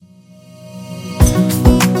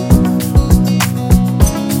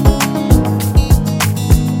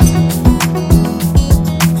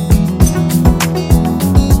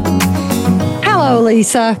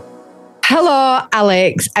Lisa. Hello,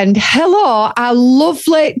 Alex, and hello, our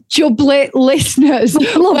lovely Jubbly listeners.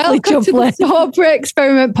 Welcome to the Sober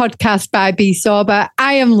Experiment podcast by Be Sober.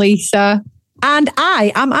 I am Lisa. And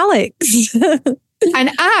I am Alex. And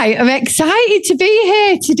I am excited to be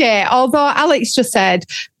here today. Although Alex just said,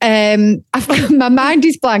 my mind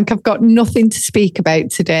is blank. I've got nothing to speak about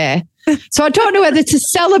today. So I don't know whether to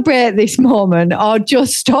celebrate this moment or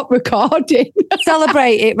just stop recording.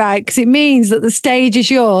 Celebrate it, right? Because it means that the stage is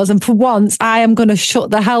yours. And for once, I am going to shut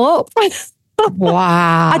the hell up.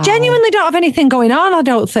 Wow. I genuinely don't have anything going on, I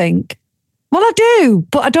don't think. Well, I do,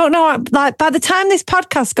 but I don't know. Like, by the time this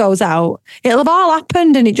podcast goes out, it'll have all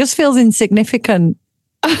happened and it just feels insignificant.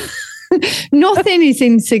 Nothing is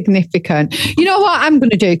insignificant. You know what I'm going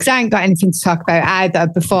to do? Because I ain't got anything to talk about either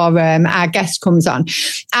before our guest comes on.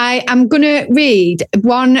 I am going to read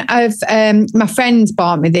one of my friends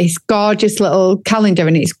bought me this gorgeous little calendar,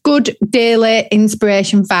 and it's good daily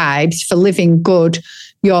inspiration vibes for living good,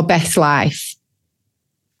 your best life.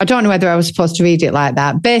 I don't know whether I was supposed to read it like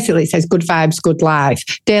that. Basically, it says good vibes, good life,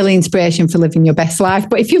 daily inspiration for living your best life.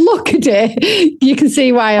 But if you look at it, you can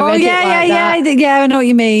see why I read it like that. Yeah, I know what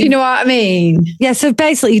you mean. Do you know what I mean? Yeah, so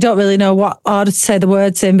basically you don't really know what order to say the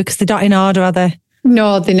words in because they're not in order, are they?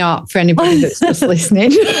 No, they're not, for anybody that's just listening.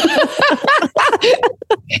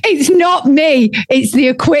 It's not me. It's the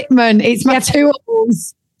equipment. It's my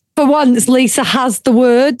tools. For once, Lisa has the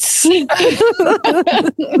words.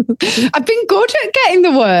 I've been good at getting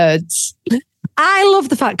the words. I love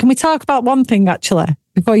the fact, can we talk about one thing actually,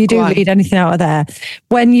 before you do read anything out of there?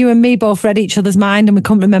 When you and me both read each other's mind and we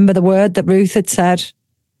couldn't remember the word that Ruth had said.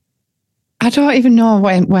 I don't even know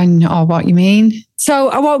when or what you mean. So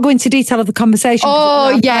I won't go into detail of the conversation.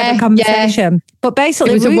 Yeah. But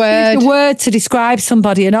basically, Ruth used a word to describe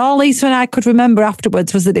somebody, and all Lisa and I could remember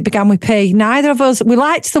afterwards was that it began with P. Neither of us, we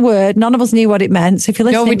liked the word. None of us knew what it meant. So if you're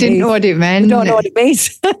listening, no, we didn't know what it meant. We don't know what it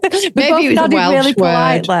means. Maybe it was a Welsh really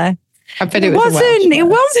word. Politely. I bet it was a Welsh word. It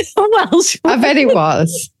wasn't a Welsh word. I bet it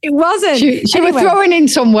was. It wasn't. She was throwing in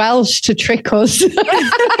some Welsh to trick us.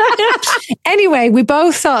 Anyway, we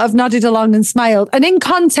both sort of nodded along and smiled. And in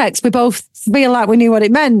context, we both feel like we knew what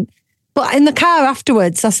it meant. But in the car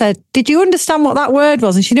afterwards, I said, did you understand what that word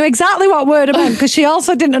was? And she knew exactly what word it meant because she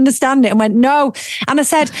also didn't understand it and went, no. And I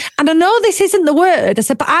said, and I know this isn't the word. I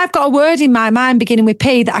said, but I've got a word in my mind beginning with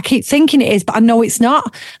P that I keep thinking it is, but I know it's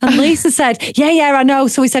not. And Lisa said, yeah, I know.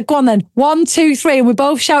 So we said, go on then. 1, 2, 3. And we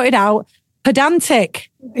both shouted out,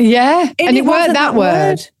 pedantic. Yeah. And it weren't that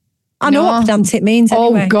word. I know what pedantic means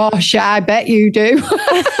anyway. Oh gosh, I bet you do.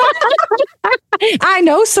 I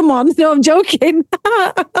know someone. No, I'm joking.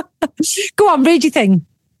 Go on, read your thing.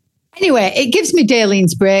 Anyway, it gives me daily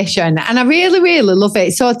inspiration and I really, really love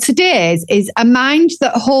it. So today's is a mind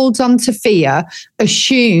that holds on to fear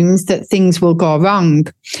assumes that things will go wrong,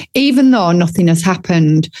 even though nothing has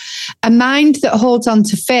happened. A mind that holds on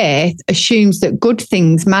to faith assumes that good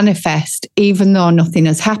things manifest, even though nothing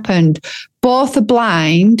has happened. Both are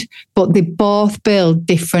blind, but they both build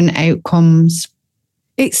different outcomes.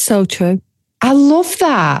 It's so true. I love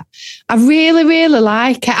that. I really, really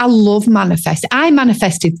like it. I love manifesting. I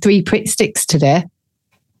manifested 3 Pritt sticks today.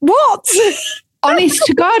 What? Honest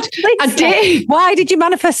to God, I did. Why did you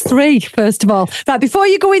manifest 3, first of all? Right, before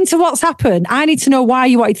you go into what's happened, I need to know why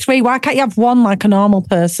you wanted 3. Why can't you have 1 like a normal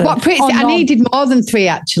person? What Pritt stick? I needed more than 3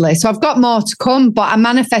 actually. So I've got more to come, but I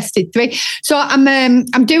manifested 3. So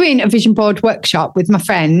I'm doing a vision board workshop with my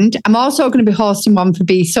friend. I'm also going to be hosting one for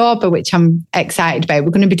Be Sober, which I'm excited about. We're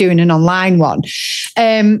going to be doing an online one.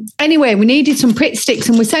 Anyway, we needed some Pritt sticks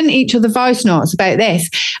and we sent each other voice notes about this.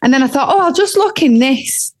 And then I thought, I'll just look in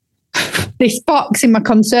this box in my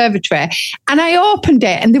conservatory, and I opened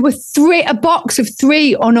it and there were a box of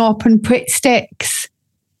 3 unopened Pritt sticks.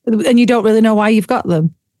 And you don't really know why you've got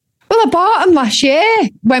them? Well, I bought them last year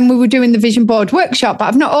when we were doing the vision board workshop, but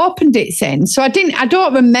I've not opened it since. So I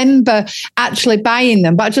don't remember actually buying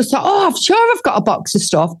them, but I just thought, I'm sure I've got a box of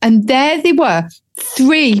stuff. And there they were,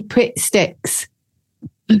 3 Pritt sticks.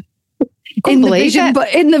 In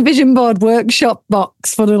the vision board workshop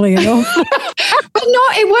box, funnily enough. But no,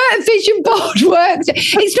 it weren't vision board work.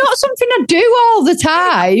 It's not something I do all the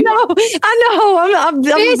time. No, I know.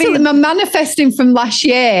 Basically, my manifesting from last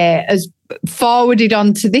year has forwarded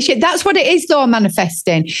on to this year. That's what it is, though,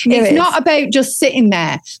 manifesting. It's not about just sitting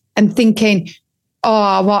there and thinking,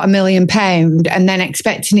 I want £1 million, and then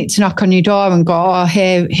expecting it to knock on your door and go,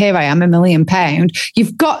 here I am, £1 million.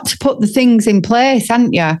 You've got to put the things in place,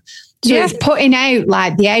 haven't you? So it's putting out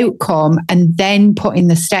like the outcome and then putting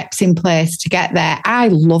the steps in place to get there. I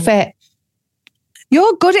love it.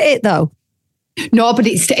 You're good at it though. No, but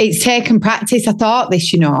it's taken practice. I thought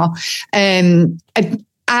this,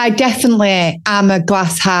 I definitely am a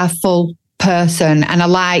glass half full person, and I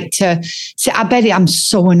like to say, I bet I'm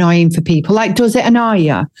so annoying for people. Like, does it annoy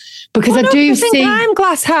you? Because I do think I'm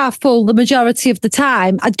glass half full the majority of the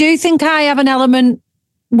time. I do think I have an element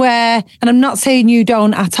where, and I'm not saying you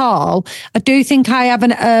don't at all, I do think I have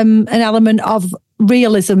an element of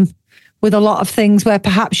realism with a lot of things where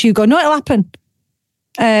perhaps you go, no, it'll happen.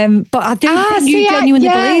 But I do think you genuinely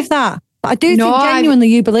believe that. But I do think genuinely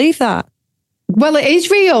you believe that. Well, it is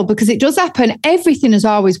real because it does happen. Everything has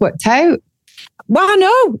always worked out. Well,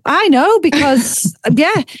 I know because,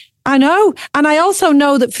 I know. And I also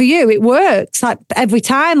know that for you, it works like every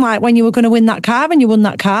time, like when you were going to win that car and you won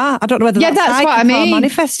that car. I don't know whether that's what I mean.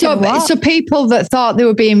 Manifesting so people that thought they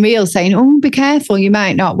were being real saying, oh, be careful, you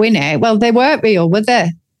might not win it. Well, they weren't real, were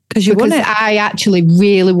they? Because won it. I actually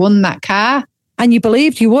really won that car. And you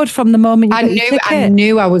believed you would from the moment you got your ticket. I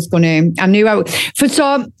knew I was going to. I knew I would.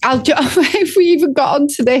 If we even got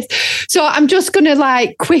onto this. So I'm just going to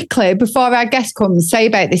like quickly, before our guest comes, say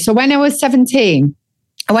about this. So when I was 17,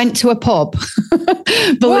 I went to a pub.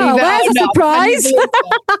 There's a surprise.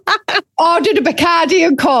 Ordered a Bacardi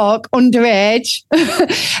and Coke underage.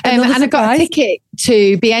 And I got a ticket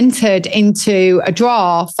to be entered into a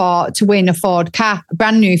draw to win a Ford car, a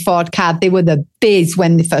brand new Ford car. They were the biz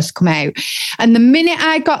when they first come out. And the minute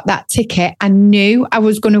I got that ticket, I knew I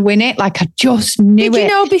was going to win it. Like I just knew it. Did you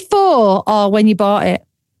know before or when you bought it?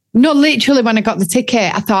 No, literally when I got the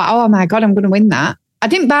ticket, I thought, oh my God, I'm going to win that. I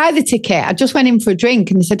didn't buy the ticket. I just went in for a drink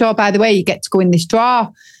and they said, oh, by the way, you get to go in this draw.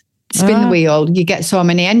 Spin the wheel. You get so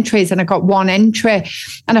many entries. And I got one entry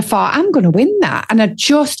and I thought, I'm going to win that. And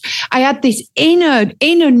I had this inner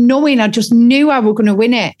knowing. I just knew I was going to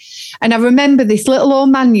win it. And I remember this little old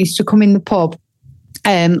man used to come in the pub,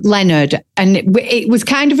 Leonard, and it was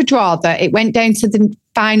kind of a draw that it went down to the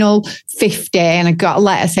final 50 and I got a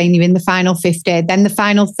letter saying you're in the final 50, then the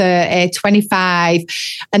final 30, 25,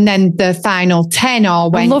 and then the final 10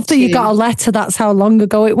 all went. I love that you got a letter. That's how long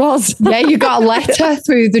ago it was. Yeah, you got a letter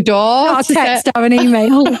through the door. Not a text or an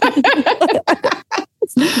email.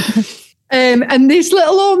 And this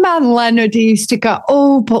little old man, Leonard, he used to go,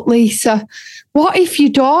 oh, but Lisa, what if you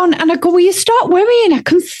don't? And I go, will you stop worrying? I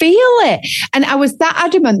can feel it. And I was that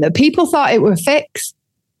adamant that people thought it were fixed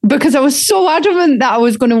because I was so adamant that I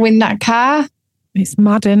was going to win that car. It's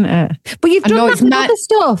mad, isn't it? But you've done that with other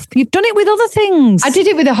stuff. You've done it with other things. I did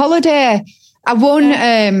it with a holiday. I won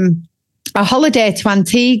a holiday to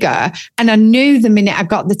Antigua and I knew the minute I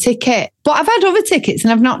got the ticket. But I've had other tickets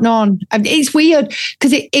and I've not known. It's weird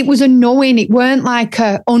because it was unknowing. It weren't like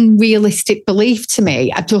an unrealistic belief to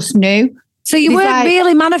me. I just knew. So you weren't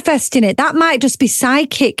really manifesting it. That might just be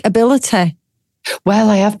psychic ability. Well,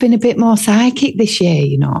 I have been a bit more psychic this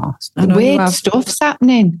year, Weird stuff's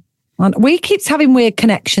happening. We keep having weird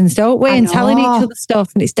connections, don't we? And telling each other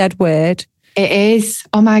stuff and it's dead weird. It is.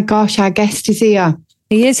 Oh my gosh, our guest is here.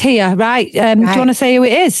 He is here, right. Do you want to say who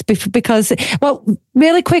it is? Because, well,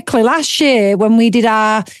 really quickly, last year when we did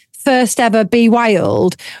our first ever Be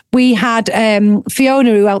Wild, we had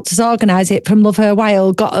Fiona, who helped us organise it from Love Her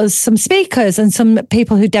Wild, got us some speakers and some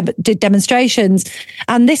people who did demonstrations.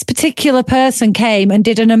 And this particular person came and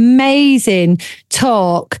did an amazing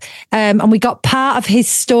talk and we got part of his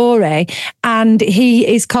story, and he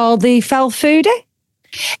is called the Foodie.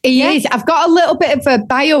 He is. I've got a little bit of a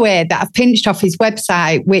bio here that I've pinched off his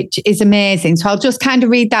website, which is amazing. So I'll just kind of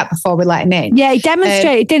read that before we let him in. Yeah, he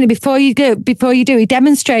demonstrated, didn't he? Before you do, he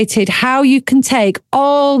demonstrated how you can take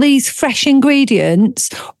all these fresh ingredients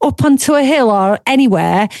up onto a hill or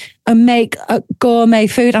anywhere and make a gourmet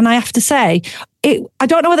food. And I have to say, I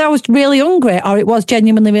don't know whether I was really hungry or it was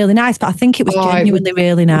genuinely really nice, but I think it was genuinely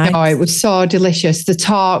really nice. No, it was so delicious. The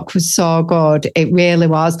talk was so good. It really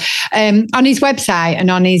was. On his website and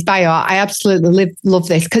on his bio, I absolutely love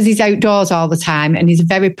this because he's outdoors all the time and he's a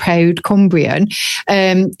very proud Cumbrian.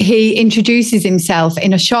 He introduces himself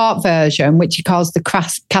in a short version, which he calls the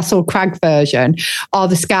Castle Crag version or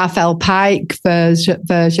the Scarfell Pike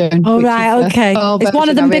version. Oh, right, okay. Is one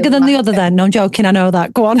of them bigger than the other then? No, I'm joking. I know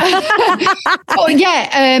that. Go on. Oh,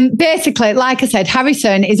 yeah. Basically, like I said,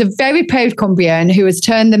 Harrison is a very proud Cumbrian who has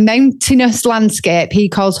turned the mountainous landscape he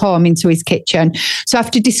calls home into his kitchen. So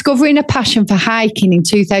after discovering a passion for hiking in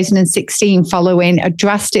 2016 following a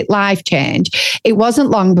drastic life change, it wasn't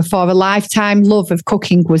long before a lifetime love of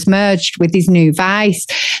cooking was merged with his new vice.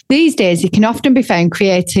 These days, he can often be found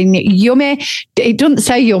creating yummy. It doesn't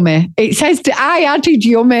say yummy. It says I added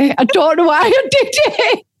yummy. I don't know why I did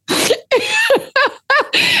it.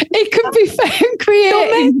 It can be found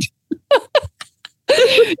creating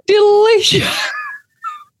delicious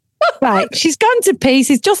Right, she's gone to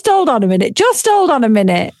pieces. Just hold on a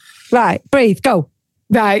minute. Right, breathe, go.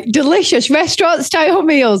 Right, delicious restaurant-style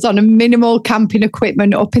meals on a minimal camping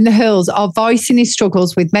equipment up in the hills, or voicing his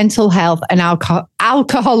struggles with mental health and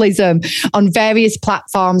alcoholism on various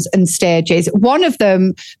platforms and stages. One of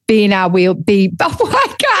them being our Wee Wild. And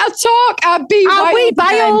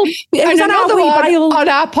another one on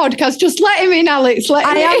our podcast. Just let him in, Alex. I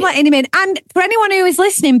am letting him in. And for anyone who is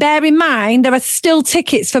listening, bear in mind, there are still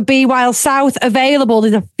tickets for Be Wild South available.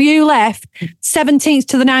 There's a few left. 17th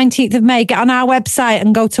to the 19th of May. Get on our website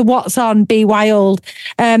and go to What's On Be Wild.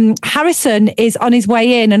 Harrison is on his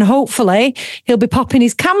way in, and hopefully he'll be popping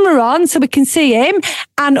his camera on so we can see him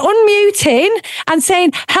and unmuting and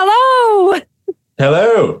saying hello.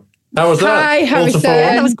 Hello. How was that? Hi, Harrison.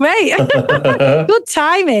 Yeah, that was great. Good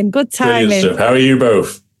timing. Brilliant stuff. How are you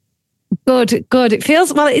both? Good. It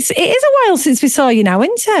feels, well, it is a while since we saw you now,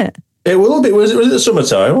 isn't it? It will be. Was it the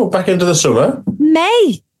summertime? Well, back into the summer?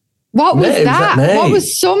 May. What was that? What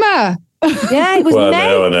was summer? Yeah, it was May.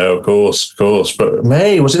 May. I know, of course. But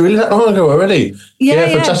May, was it really that long ago already? Yeah.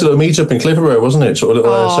 Fantastic little meet up in Clitheroe, wasn't it? Sort of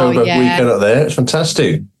little sober weekend up there. It's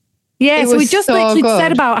fantastic. Yeah, so we just literally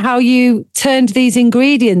said about how you turned these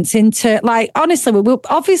ingredients into, like, honestly, we were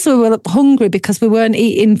hungry because we weren't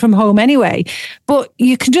eating from home anyway. But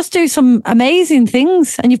you can just do some amazing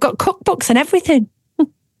things, and you've got cookbooks and everything.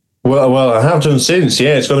 Well, I have done since.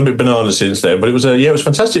 Yeah, it's gone a bit banana since then, but it was it was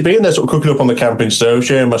fantastic being there, sort of cooking up on the camping stove,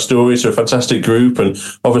 sharing my stories to a fantastic group, and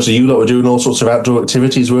obviously you lot were doing all sorts of outdoor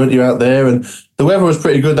activities, weren't you, out there? And the weather was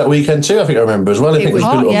pretty good that weekend too. I think I remember as well. I think it was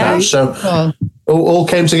hot, yeah. So all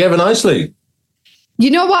came together nicely. You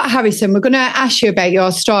know what, Harrison? We're going to ask you about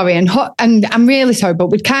your story, and I'm really sorry, but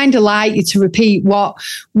we'd kind of like you to repeat what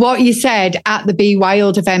you said at the Be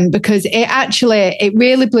Wild event, because it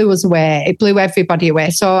really blew us away. It blew everybody away.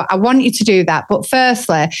 So I want you to do that. But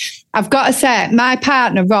firstly, I've got to say, my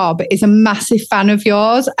partner, Rob, is a massive fan of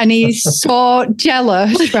yours, and he's so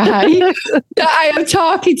jealous, right, that I am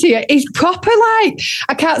talking to you. He's proper, like,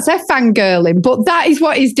 I can't say fangirling, but that is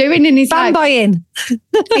what he's doing. And he's fanboying.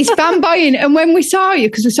 He's fanboying. And when we saw you,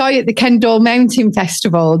 because we saw you at the Kendall Mountain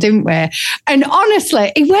Festival, didn't we? And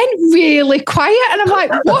honestly, he went really quiet. And I'm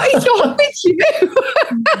like, what is wrong with you?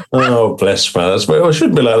 Oh, bless, man. I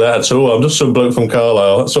shouldn't be like that at all. I'm just some bloke from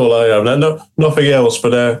Carlisle. That's all I am. No, nothing else.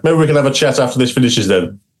 But maybe we can have a chat after this finishes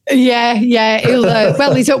then. Yeah. He'll,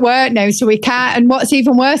 well, he's at work now, so we can't. And what's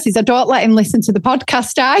even worse is I don't let him listen to the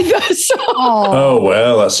podcast either. So. Oh,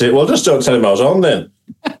 well, that's it. Well, just don't tell him I was on then.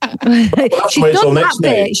 She's done that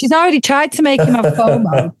bit. She's already tried to make him have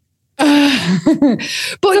FOMO.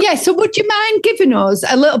 But yeah, so would you mind giving us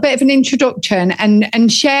a little bit of an introduction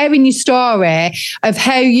and sharing your story of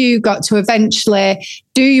how you got to eventually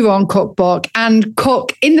do your own cookbook and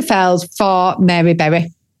cook in the fells for Mary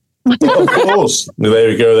Berry? Of course. There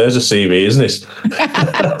we go. There's a CV, isn't it?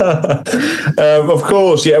 Of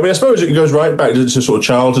course, yeah. I mean, I suppose it goes right back to sort of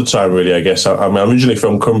childhood time, really, I guess. I'm originally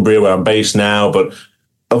from Cumbria, where I'm based now, but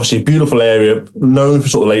obviously a beautiful area, known for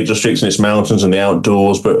sort of Lake Districts and its mountains and the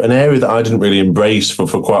outdoors, but an area that I didn't really embrace for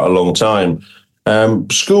quite a long time.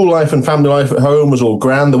 School life and family life at home was all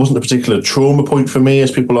grand. There wasn't a particular trauma point for me,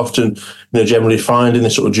 as people often, generally find in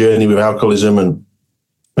this sort of journey with alcoholism and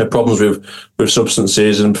problems with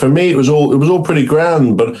substances. And for me, it was all pretty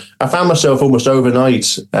grand. But I found myself almost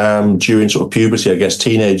overnight during sort of puberty, I guess,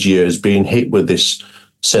 teenage years, being hit with this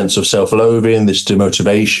sense of self-loathing, this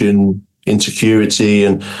demotivation, insecurity,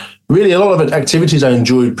 and really a lot of activities I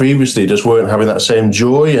enjoyed previously just weren't having that same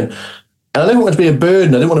joy. And I didn't want to be a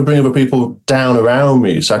burden. I didn't want to bring other people down around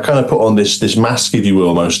me. So I kind of put on this mask, if you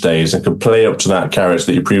will, most days, and could play up to that character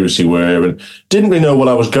that you previously were, and didn't really know what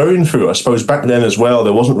I was going through. I suppose back then as well,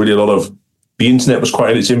 there wasn't really a lot of, the internet was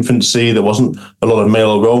quite in its infancy. There wasn't a lot of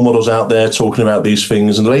male role models out there talking about these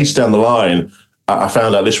things. And later down the line, I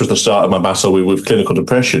found out this was the start of my battle with clinical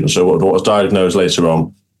depression. So what was diagnosed later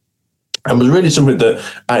on. And was really something that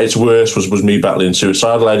at its worst was me battling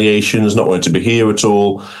suicidal ideations, not wanting to be here at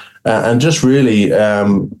all. And just really,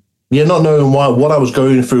 not knowing what I was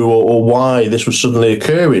going through or why this was suddenly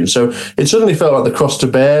occurring. So it suddenly felt like the cross to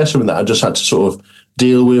bear, something that I just had to sort of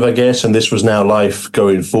deal with, I guess. And this was now life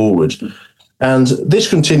going forward. And this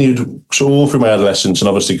continued all through my adolescence and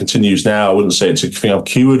obviously continues now. I wouldn't say it's a thing I've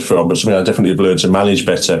cured from, but something I definitely have learned to manage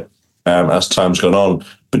better as time's gone on.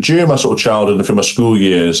 But during my sort of childhood and through my school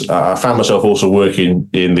years, I found myself also working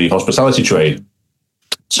in the hospitality trade.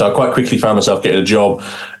 So I quite quickly found myself getting a job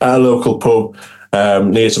at a local pub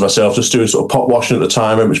near to myself, just doing sort of pot washing at the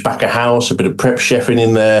time, very much back of house, a bit of prep chefing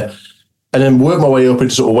in there, and then worked my way up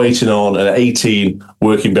into sort of waiting on, and at 18,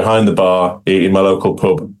 working behind the bar in my local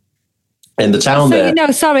pub. in the town So, there. you know,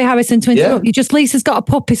 sorry, Harrison, to interrupt you. Just Lisa's got a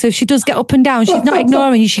puppy, so if she does get up and down, she's not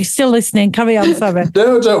ignoring you. She's still listening. Carry on, sorry.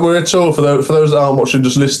 No, don't worry at all. For those that aren't watching,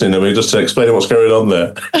 just listening, I mean, just to explain what's going on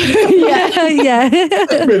there. yeah.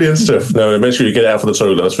 Brilliant stuff. No, make sure you get out for the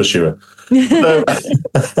toilet, that's for sure.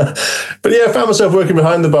 But yeah, I found myself working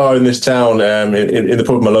behind the bar in this town, in the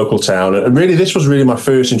pub in my local town. And really, this was really my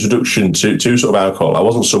first introduction to sort of alcohol. I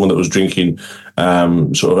wasn't someone that was drinking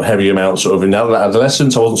sort of heavy amounts sort of in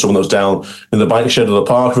adolescence. I wasn't someone that was down in the bike shed of the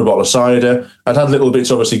park with a bottle of cider. I'd had little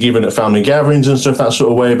bits obviously given at family gatherings and stuff that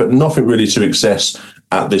sort of way, but nothing really to excess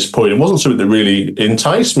at this point. It wasn't something that really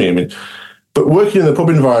enticed me. I mean, but working in the pub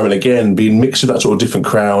environment, again, being mixed with that sort of different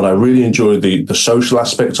crowd, I really enjoyed the social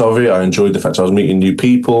aspect of it. I enjoyed the fact I was meeting new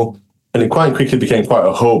people, and it quite quickly became quite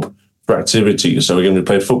a hub for activities. So again, we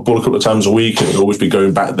played football a couple of times a week, and we'd always be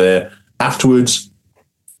going back there afterwards.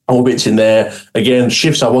 All bits in there. Again,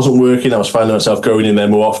 shifts I wasn't working, I was finding myself going in there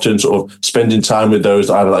more often, sort of spending time with those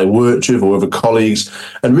that either I worked with or other colleagues,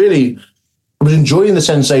 and really I was enjoying the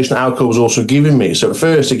sensation that alcohol was also giving me. So at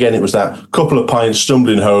first, again, it was that couple of pints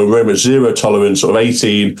stumbling home, very much zero tolerance, sort of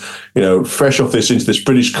 18, you know, fresh off this into this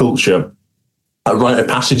British culture, a rite of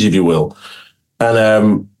passage, if you will.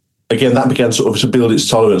 And again, that began sort of to build its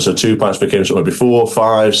tolerance. So 2 pints became sort of maybe 4,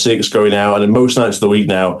 5, 6 going out. And then most nights of the week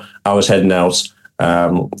now, I was heading out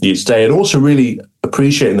each day, and also really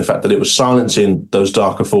appreciating the fact that it was silencing those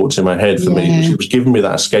darker thoughts in my head for me. It was giving me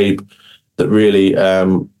that escape that really...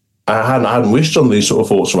 I hadn't wished on these sort of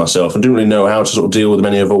thoughts for myself and didn't really know how to sort of deal with them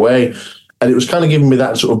any other way. And it was kind of giving me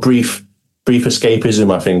that sort of brief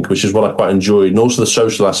escapism, I think, which is what I quite enjoyed. And also the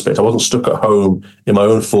social aspect. I wasn't stuck at home in my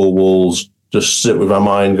own four walls, just sit with my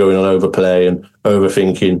mind going on overplay and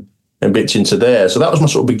overthinking and bits into there. So that was my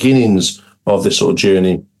sort of beginnings of this sort of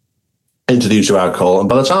journey into the use of alcohol. And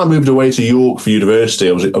by the time I moved away to York for university,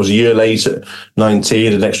 I was a year late at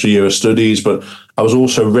 19, an extra year of studies, but I was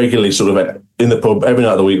also regularly sort of in the pub every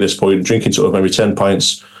night of the week at this point, drinking sort of maybe 10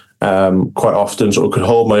 pints quite often, sort of could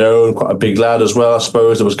hold my own, quite a big lad as well, I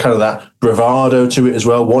suppose. There was kind of that bravado to it as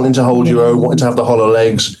well, wanting to hold your own, wanting to have the hollow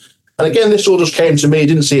legs. And again, this all just came to me,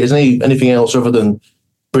 didn't see it as anything else other than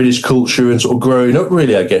British culture and sort of growing up,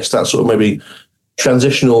 really, I guess. That sort of maybe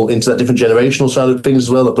transitional into that different generational side of things as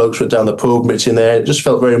well. The blokes went down the pub, bits in there. It just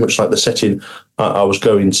felt very much like the setting I was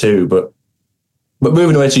going to. But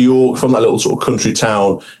moving away to York from that little sort of country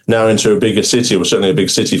town now into a bigger city, was certainly a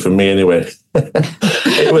big city for me anyway.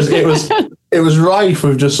 It was rife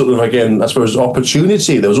with just sort of, again, I suppose,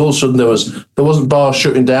 opportunity. There was all of a sudden there wasn't bars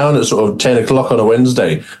shutting down at sort of 10 o'clock on a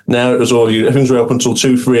Wednesday. Now it was all, things were open until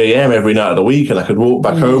 2, 3 a.m. every night of the week, and I could walk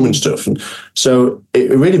back home and stuff. And so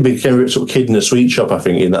it really became a sort of kid in a sweet shop, I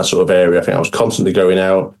think, in that sort of area. I think I was constantly going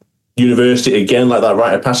out. University, again, like that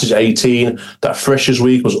rite of passage at 18, that Freshers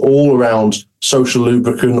Week was all around social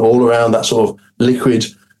lubricant, all around that sort of liquid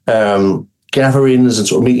gatherings and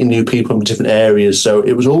sort of meeting new people in different areas. So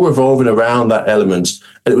it was all revolving around that element.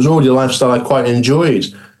 And it was already a lifestyle I quite enjoyed.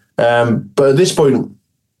 But at this point,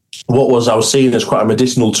 what I was seeing as quite a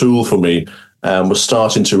medicinal tool for me was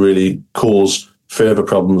starting to really cause further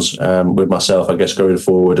problems with myself, I guess, going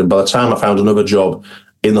forward. And by the time I found another job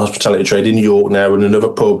in the hospitality trade in York now, in another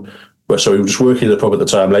pub, we were just working in the pub at the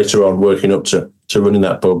time, later on working up to running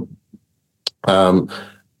that pub.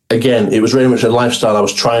 Again, it was very much a lifestyle I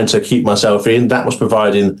was trying to keep myself in. That was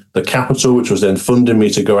providing the capital, which was then funding me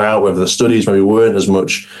to go out, whether the studies maybe weren't as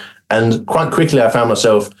much. And quite quickly, I found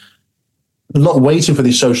myself not waiting for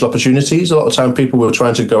these social opportunities. A lot of time people were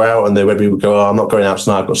trying to go out and they maybe would go, I'm not going out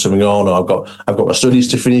tonight, I've got something on, or I've got my studies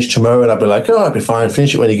to finish tomorrow. And I'd be like, I'd be fine,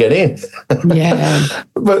 finish it when you get in. Yeah.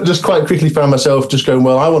 But just quite quickly found myself just going,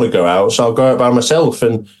 I want to go out, so I'll go out by myself.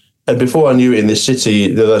 And before I knew it, in this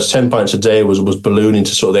city, those 10 pints a day was ballooning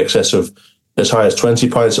to sort of the excess of as high as 20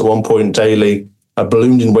 pints at one point daily. I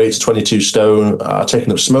ballooned in weight to 22 stone. I'd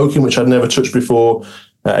taken up smoking, which I'd never touched before,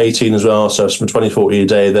 at 18 as well. So some 20, 40 a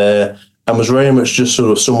day there. And was very much just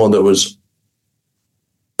sort of someone that was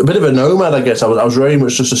a bit of a nomad, I guess. I was very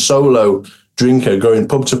much just a solo drinker, going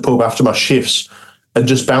pub to pub after my shifts and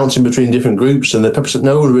just bouncing between different groups. And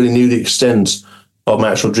no one really knew the extent of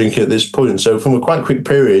my actual drinking at this point. So from a quite quick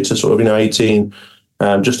period to sort of, 18,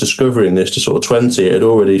 just discovering this, to sort of 20, it had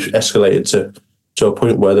already escalated to a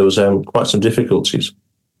point where there was quite some difficulties.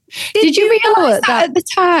 Did you realise that at the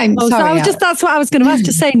time? Oh, sorry, that's what I was going to ask,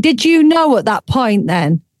 just saying, did you know at that point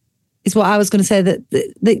then, is what I was going to say,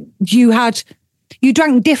 that you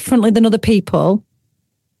drank differently than other people?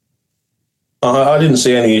 I didn't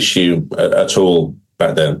see any issue at all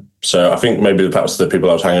back then. So I think maybe perhaps the people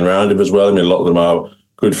I was hanging around with as well. I mean, a lot of them are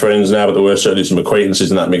good friends now, but there were certainly some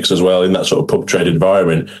acquaintances in that mix as well, in that sort of pub trade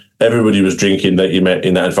environment. everybody was drinking that you met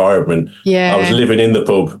in that environment. Yeah. I was living in the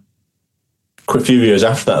pub quite a few years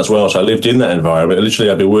after that as well. So I lived in that environment. Literally,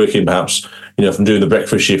 I'd be working perhaps, from doing the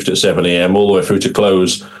breakfast shift at 7 a.m. all the way through to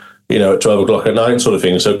close, at 12 o'clock at night sort of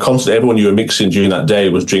thing. So constantly everyone you were mixing during that day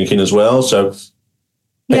was drinking as well. So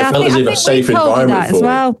it felt as if a safe environment for as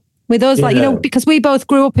well. With us, because we both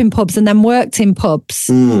grew up in pubs and then worked in pubs.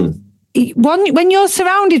 When you're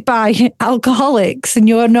surrounded by alcoholics and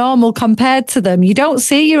you're normal compared to them, you don't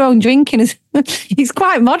see your own drinking as it's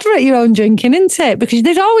quite moderate, your own drinking, isn't it? Because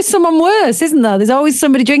there's always someone worse, isn't there? There's always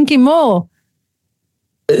somebody drinking more.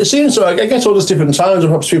 It seems so. I guess all those different times,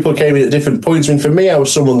 perhaps people came in at different points. I mean, for me, I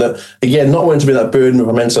was someone that, again, not wanting to be that burden of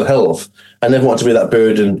my mental health. I never wanted to be that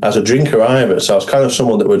burden as a drinker either. So I was kind of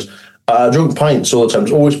someone that would, I drunk pints all the time. It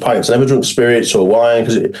was always pints. I never drunk spirits or wine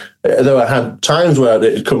because though I had times where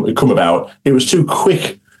it come about, it was too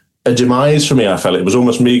quick a demise for me. I felt it was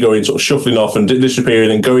almost me going sort of shuffling off and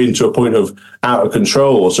disappearing and going to a point of out of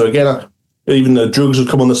control. So again, even the drugs would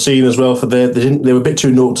come on the scene as well. They were a bit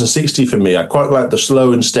too 0 to 60 for me. I quite like the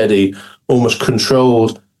slow and steady, almost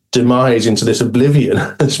controlled demise into this oblivion,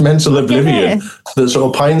 this mental oblivion that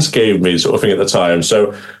sort of pints gave me, sort of thing at the time.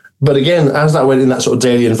 So. But again, as that went in that sort of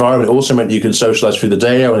daily environment, it also meant you could socialise through the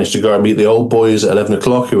day. I managed to go and meet the old boys at 11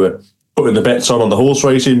 o'clock who were putting the bets on the horse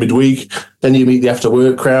racing midweek. Then you meet the after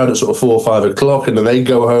work crowd at sort of 4 or 5 o'clock, and then they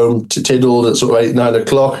go home to tiddled at sort of 8, 9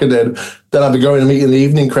 o'clock. And then I'd be going and meeting the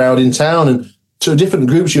evening crowd in town. And so different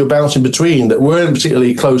groups you were bouncing between that weren't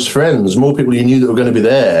particularly close friends, more people you knew that were going to be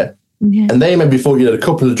there. Yeah. And they maybe thought you had a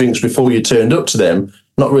couple of drinks before you turned up to them,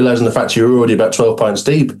 not realising the fact you were already about 12 pints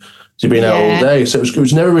deep. You've been out all day. So it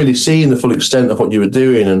was never really seeing the full extent of what you were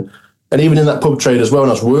doing. And even in that pub trade as well, when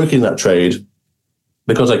I was working that trade,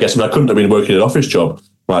 because I couldn't have been working an office job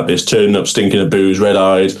like this, turning up, stinking of booze,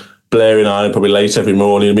 red-eyed, blaring-eyed, probably late every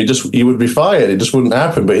morning. I mean, you would be fired. It just wouldn't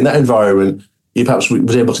happen. But in that environment, you perhaps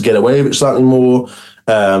was able to get away with it slightly more.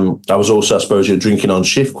 I was also, I suppose, drinking on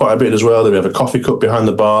shift quite a bit as well. Then we have a coffee cup behind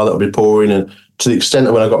the bar that would be pouring. And to the extent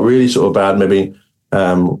that when I got really sort of bad, maybe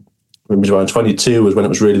around 22 was when it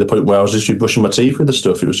was really the point where I was literally brushing my teeth with the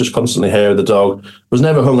stuff. It was just constantly hair of the dog. I was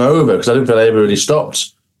never hungover because I didn't feel I ever really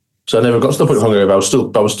stopped. So I never got to the point of hungover.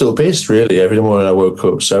 I was still pissed really every morning I woke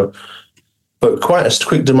up. So, but quite a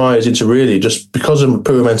quick demise into really just because of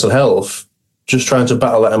poor mental health, just trying to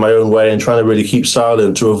battle that in my own way and trying to really keep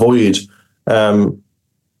silent to avoid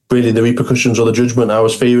really the repercussions or the judgment I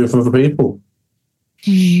was fearing from other people.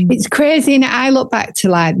 It's crazy, and I look back to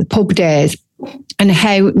like the pub days and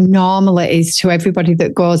how normal it is to everybody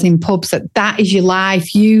that goes in pubs, that is your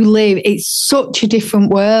life, you live. It's such a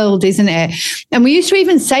different world, isn't it? And we used to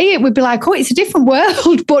even say it, we'd be like, oh, it's a different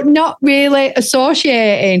world, but not really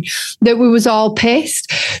associating that we was all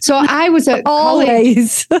pissed. So I was at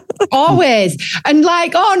always. Always. And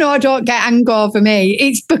like, oh no, don't get anger over me.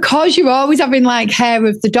 It's because you're always having like hair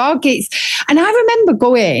of the dog. And I remember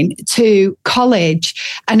going to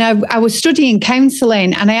college and I was studying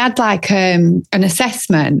counselling and I had like an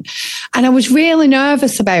assessment and I was really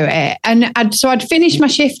nervous about it. And so I'd finished my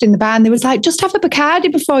shift in the bar and they was like, just have a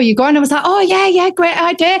Bacardi before you go. And I was like, oh yeah, great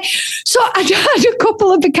idea. So I had a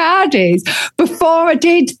couple of Bacardis before I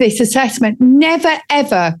did this assessment. Never,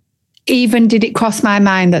 ever even did it cross my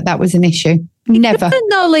mind that was an issue. Never.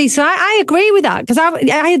 No, Lisa, I agree with that because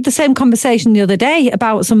I had the same conversation the other day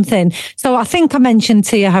about something. So I think I mentioned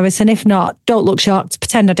to you, Harrison, if not, don't look shocked,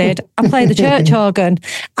 pretend I did. I play the church organ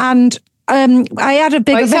and I had a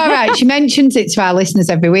big... It's all right. She mentions it to our listeners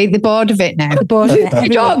every week. They're bored of it now. They're bored of it. We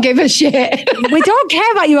don't give a shit. We don't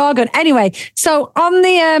care about your organ. Anyway, so on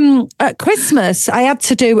the at Christmas, I had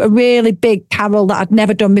to do a really big carol that I'd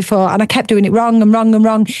never done before and I kept doing it wrong and wrong and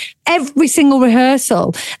wrong every single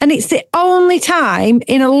rehearsal. And it's the only time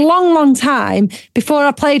in a long, long time before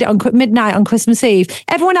I played it on midnight on Christmas Eve.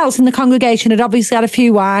 Everyone else in the congregation had obviously had a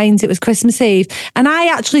few wines. It was Christmas Eve. And I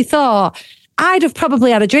actually thought... I'd have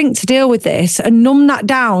probably had a drink to deal with this and numb that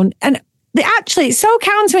down. And it's so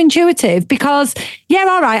counterintuitive because, yeah,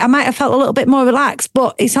 all right, I might have felt a little bit more relaxed,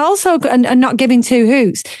 but it's also, and not giving two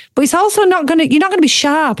hoots, but it's also you're not going to be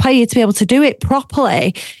sharp, are you, to be able to do it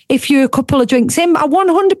properly if you're a couple of drinks in. I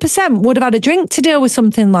 100% would have had a drink to deal with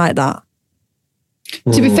something like that.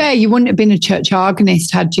 To be fair, you wouldn't have been a church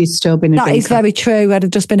organist had you still been a drinker. That is very true. I'd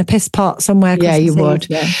have just been a piss pot somewhere. Yeah, you would.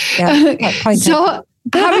 Yeah. So...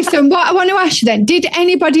 Harrison, what I want to ask you then, did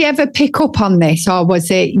anybody ever pick up on this or was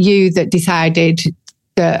it you that decided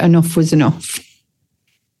that enough was enough?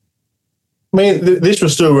 I mean, this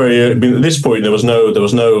was still very, at this point, there was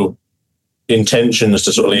no intention as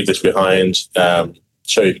to sort of leave this behind. So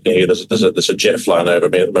So you can hear there's a jet flying over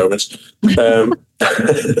me at the moment.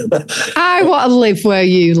 I want to live where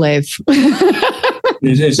you live.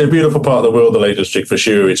 It's a beautiful part of the world, the Lake District, for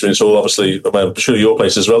sure. It's all obviously, I'm sure your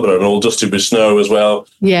place as well, and all dusted with snow as well.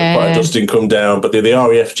 Yeah. Quite a dusting come down, but the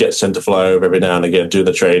RAF jets tend to fly over every now and again, do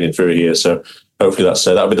the training through here. So hopefully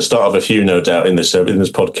that'll be the start of a few, no doubt, in this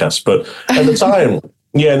podcast. But at the time,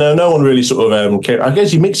 no one really sort of cared. I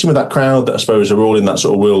guess you mix in with that crowd that I suppose are all in that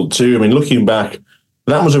sort of world too. I mean, looking back,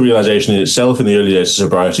 that was a realization in itself in the early days of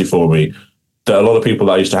sobriety for me, that a lot of people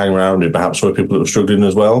that I used to hang around with perhaps were people that were struggling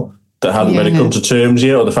as well, that hadn't really come to terms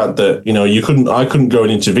yet, or the fact that, I couldn't go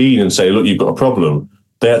and intervene and say, look, you've got a problem.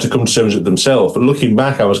 They had to come to terms with it themselves. But looking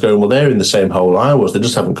back, I was going, well, they're in the same hole I was. They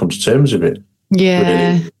just haven't come to terms with it.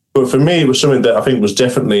 Yeah. Really. But for me, it was something that I think was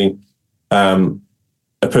definitely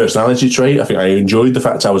a personality trait. I think I enjoyed the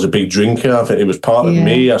fact I was a big drinker. I think it was part of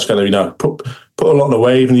me. I was kind of, put a lot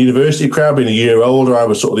away. Even the university crowd, being a year older, I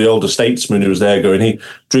was sort of the older statesman who was there going, he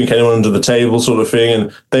drink anyone under the table sort of thing.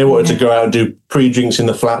 And they wanted to go out and do pre-drinks in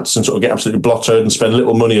the flats and sort of get absolutely blottoed and spend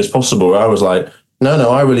little money as possible. I was like, no,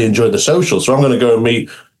 I really enjoyed the social. So I'm going to go and meet,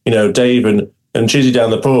 Dave and Chizzy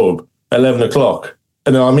down the pub at 11 o'clock.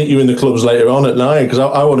 And then I'll meet you in the clubs later on at night, because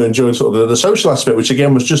I want to enjoy sort of the social aspect, which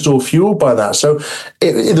again was just all fueled by that. So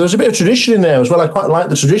there was a bit of tradition in there as well. I quite like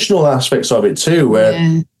the traditional aspects of it too, where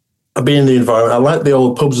being in the environment, I like the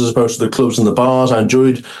old pubs as opposed to the clubs and the bars. I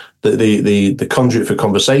enjoyed the conduit for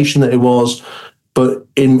conversation that it was. But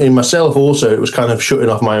in myself also, it was kind of shutting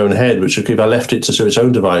off my own head, which if I left it to its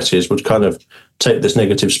own devices would kind of take this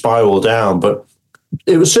negative spiral down. But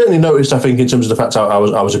it was certainly noticed, I think, in terms of the fact I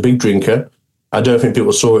was a big drinker. I don't think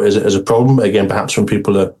people saw it as a problem. Again, perhaps when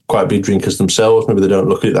people are quite big drinkers themselves, maybe they don't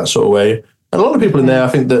look at it that sort of way. And a lot of people in there, I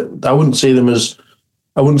think that I wouldn't see them as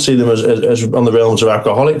on the realms of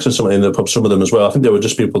alcoholics and something in the pub. Some of them as well. I think they were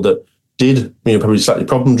just people that did, probably slightly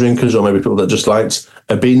problem drinkers, or maybe people that just liked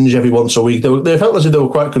a binge every once a week. They felt as if they were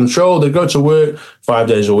quite controlled. They'd go to work 5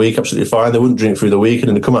 days a week, absolutely fine. They wouldn't drink through the week, and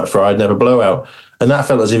then they'd come out Friday and have a blowout. And that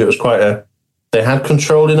felt as if it was they had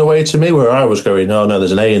control in a way to me, where I was going, oh no,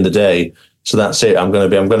 there's an A in the day. So that's it. I'm going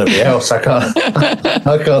to be else. I can't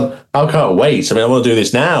wait. I mean, I want to do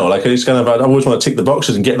this now. Like, it's kind of, I always want to tick the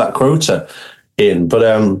boxes and get that quota in. But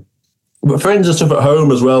friends and stuff at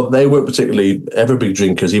home as well, they weren't particularly ever big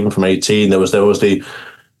drinkers, even from 18. There was the,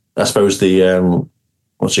 I suppose the,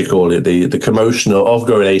 what do you call it? The commotion of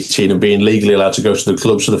going 18 and being legally allowed to go to the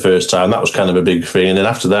clubs for the first time. That was kind of a big thing. And then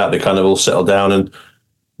after that, they kind of all settled down, and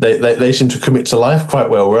they seemed to commit to life quite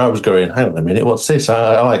well, where I was going, hang on a minute, what's this?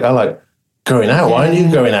 I like going out. Why aren't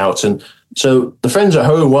you going out? And so the friends at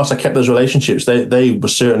home, whilst I kept those relationships, they were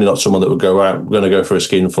certainly not someone that would go out, we're going to go for a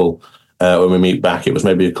skinful when we meet back. It was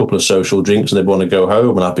maybe a couple of social drinks and they'd want to go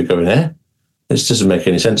home, and I'd be going, this doesn't make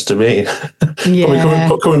any sense to me.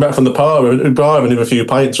 Coming back from the bar having a few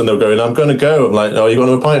pints when they were going, I'm going to go. I'm like, oh, you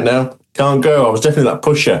want a pint now? Can't go. I was definitely that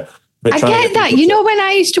pusher. I get that. When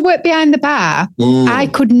I used to work behind the bar, I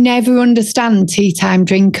could never understand tea time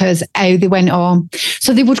drinkers, how they went home.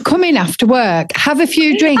 So they would come in after work, have a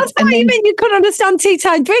few drinks. That's what you mean, you couldn't understand tea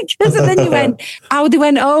time drinkers, and then you went, how they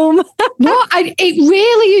went home. No, it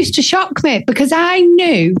really used to shock me, because I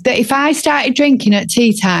knew that if I started drinking at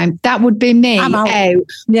tea time, that would be me out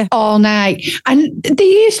all night. And they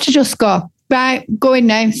used to just go, right, go in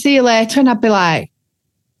now, see you later. And I'd be like,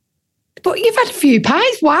 but you've had a few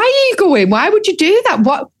pints. Why are you going? Why would you do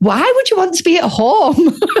that? Why would you want to be at home?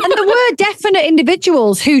 And there were definite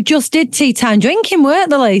individuals who just did tea time drinking,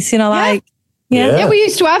 weren't there, Lise? Yeah, we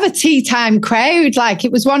used to have a tea time crowd. Like,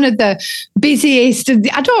 it was one of the busiest.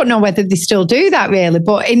 I don't know whether they still do that really,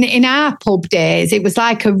 but in our pub days, it was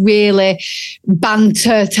like a really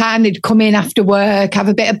banter time. They'd come in after work, have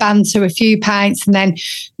a bit of banter, a few pints, and then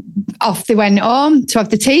off they went home to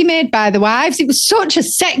have the tea made by the wives. It was such a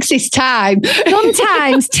sexist time.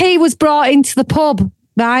 Sometimes tea was brought into the pub,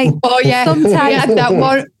 right? Oh yeah, sometimes we had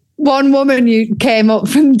that one woman who came up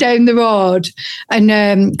from down the road,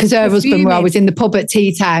 and because her husband was always in the pub at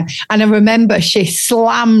tea time, and I remember she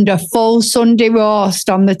slammed a full Sunday roast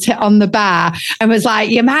on the bar and was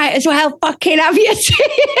like, you might as well fucking have your tea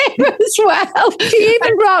as well. She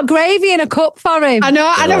even brought gravy in a cup for him. I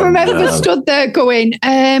know, and I remember stood there going,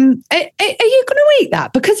 are you going to eat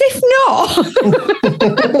that? Because if not...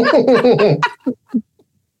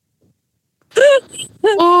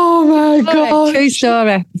 Oh my God. True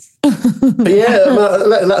story.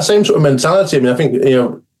 That same sort of mentality. I mean, I think,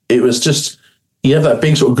 it was just, you have that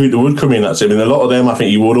big sort of group that would come in. A lot of them, I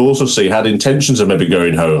think you would also see, had intentions of maybe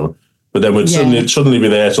going home. But then we'd suddenly be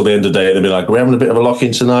there till the end of the day, and they'd be like, "We're having a bit of a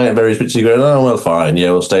lock-in tonight," and various bits. You go, "Oh well, fine,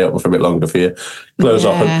 yeah, we'll stay up for a bit longer for you." Close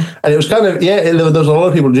off, and it was kind of there was a lot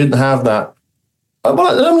of people who didn't have that. Well,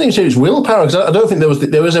 I don't think it's willpower, because I don't think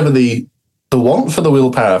there was ever the want for the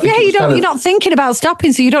willpower. You're not thinking about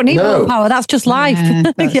stopping, so you don't need willpower. That's just life.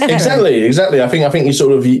 Exactly. I think you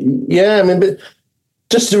sort of but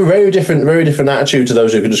just a very different attitude to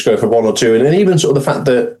those who could just go for one or two, and even sort of the fact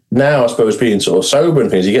that now, I suppose, being sort of sober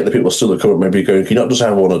and things, you get the people still that come up maybe going, "Can you not just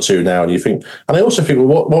have one or two now?" And you think, and I also think,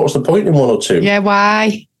 well, what was the point in one or two? Yeah,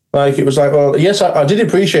 why? Like, it was like, well, yes, I did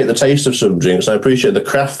appreciate the taste of some drinks. I appreciate the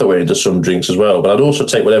craft that went into some drinks as well. But I'd also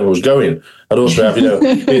take whatever was going. I'd also have,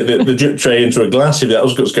 the drip tray into a glass if that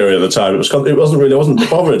was what's going at the time. I wasn't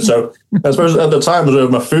bothered. So I suppose at the time,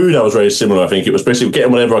 with my food, I was very similar. I think it was basically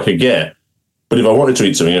getting whatever I could get. But if I wanted to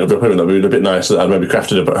eat something, it would be a bit nice that I'd maybe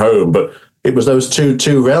crafted up at home. But it was those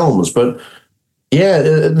two realms. But yeah,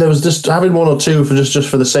 there was just having one or two for just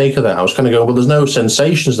for the sake of that. I was kind of going, well, there's no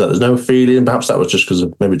sensations there. There's no feeling. Perhaps that was just because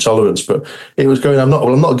of maybe tolerance. But it was going, I'm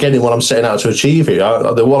not getting what I'm setting out to achieve here.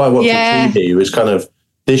 What I want to achieve here is kind of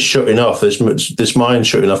this shutting off, this mind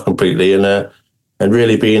shutting off completely, and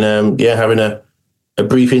really being having a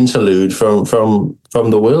brief interlude from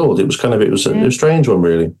the world. It was a strange one,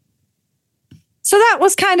 really. So that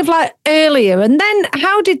was kind of like earlier. And then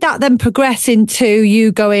how did that then progress into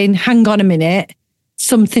you going, hang on a minute,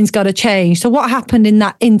 something's got to change? So what happened in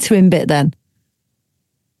that interim bit then?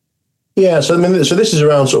 Yeah, so this is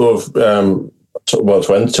around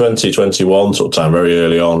 2021 sort of time, very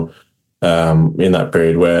early on in that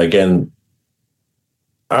period, where again,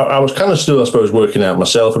 I was kind of still, I suppose, working out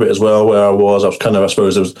myself a bit as well. Where I was kind of, I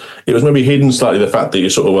suppose, it was maybe hidden slightly, the fact that you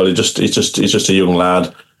sort of, well, he's just a young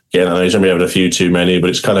lad. Again, I know he's only having a few too many, but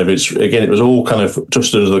it was all kind of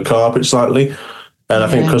just under the carpet slightly. And I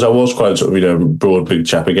think because I was quite sort of, broad, big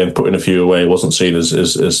chap, again, putting a few away wasn't seen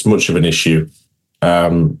as much of an issue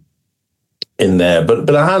in there.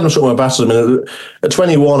 But I had sort of my battles. I mean, at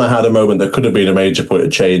 21, I had a moment that could have been a major point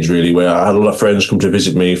of change, really, where I had a lot of friends come to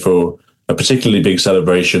visit me for a particularly big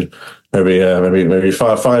celebration, maybe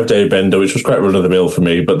 5-day bender, which was quite run of the mill for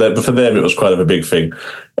me, but for them it was quite of a big thing.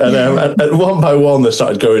 And and one by one they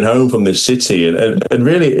started going home from this city, and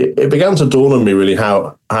really it began to dawn on me really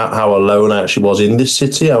how alone I actually was in this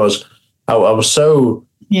city. I was so.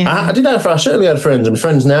 Yeah. I certainly had friends, and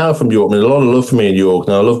friends now from York. I mean, a lot of love for me in York,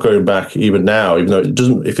 and I love going back even now, even though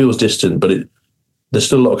it feels distant, but there's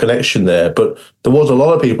still a lot of connection there. But there was a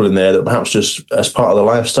lot of people in there that perhaps just as part of the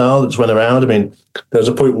lifestyle that just went around. I mean, there was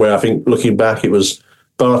a point where I think looking back, it was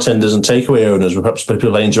bartenders and takeaway owners were perhaps the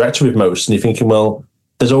people I interacted with most. And you're thinking, well,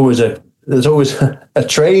 there's always a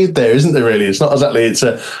trade there, isn't there, really? It's not exactly,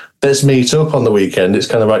 let's meet up on the weekend. It's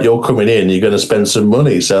kind of like, you're coming in, you're going to spend some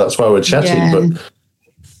money. So that's why we're chatting. Yeah.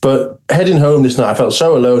 But heading home this night, I felt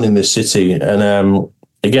so alone in this city. And,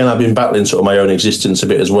 again, I've been battling sort of my own existence a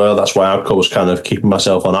bit as well. That's why alcohol was kind of keeping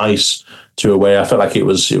myself on ice to a way. I felt like it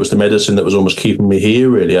was the medicine that was almost keeping me here,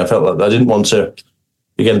 really. I felt like I didn't want to,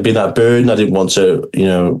 again, be that burden. I didn't want to,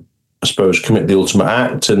 I suppose, commit the ultimate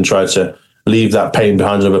act and try to leave that pain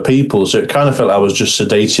behind other people. So it kind of felt like I was just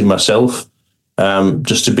sedating myself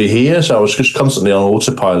just to be here. So I was just constantly on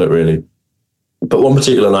autopilot, really. But one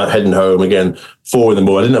particular night, heading home, again, 4 a.m,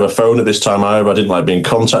 I didn't have a phone at this time either. I didn't like being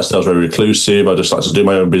contacted. I was very reclusive. I just like to do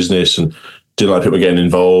my own business and didn't like people getting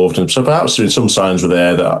involved. And so perhaps some signs were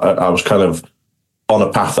there that I was kind of on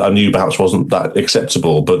a path that I knew perhaps wasn't that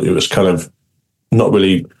acceptable, but it was kind of not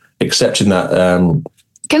really accepting that.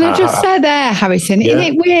 Can I just say there, Harrison, isn't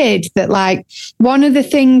it weird that like one of the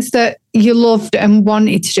things that you loved and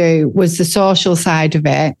wanted to do was the social side of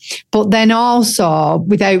it, but then also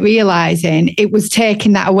without realising it was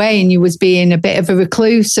taking that away and you was being a bit of a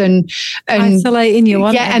recluse and isolating you,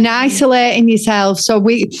 and isolating yourself. So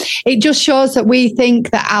it just shows that we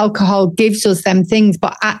think that alcohol gives us them things,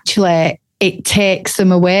 but actually it takes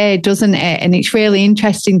them away, doesn't it? And it's really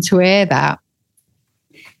interesting to hear that.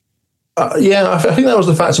 I think that was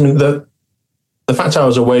the fact. I mean, the fact I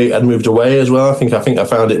was away and moved away as well. I think I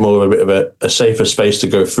found it more of a bit of a safer space to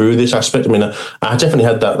go through this aspect. I mean, I definitely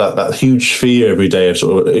had that huge fear every day of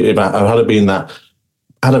sort of had it been out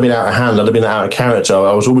of hand, had it been out of character.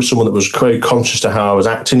 I was always someone that was very conscious to how I was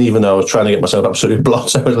acting, even though I was trying to get myself absolutely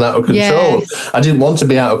blotted and out of control. Yes. I didn't want to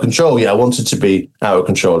be out of control. Yeah, I wanted to be out of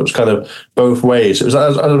control. It was kind of both ways. It was,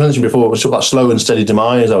 as I mentioned before, it was sort of that slow and steady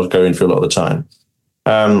demise I was going through a lot of the time.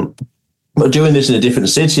 But doing this in a different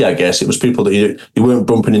city, I guess, it was people that you weren't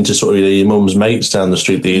bumping into sort of your mum's mates down the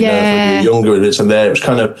street that you know when you were younger and this and there.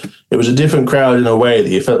 It was a different crowd in a way that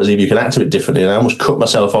you felt as if you could act a bit differently. And I almost cut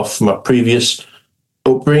myself off from my previous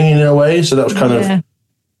upbringing in a way. So that was kind of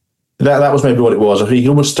that was maybe what it was. I think you could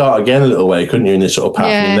almost start again a little way, couldn't you, in this sort of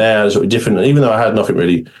pattern there, sort of different. Even though I had nothing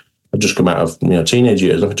really, I'd just come out of teenage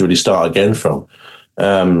years, nothing to really start again from.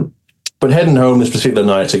 But heading home this particular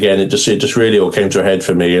night again, it just really all came to a head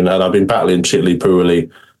for me, and I've been battling particularly poorly,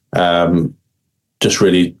 just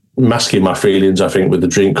really masking my feelings, I think, with the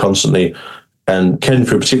drink constantly, and heading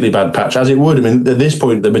through a particularly bad patch, as it would. I mean, at this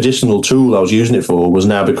point, the medicinal tool I was using it for was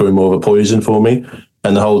now becoming more of a poison for me,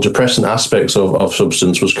 and the whole depressant aspects of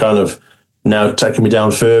substance was kind of now taking me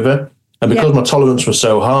down further. And because my tolerance was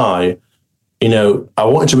so high, I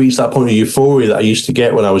wanted to reach that point of euphoria that I used to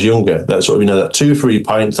get when I was younger, that sort of, that 2-3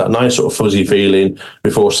 pints, that nice sort of fuzzy feeling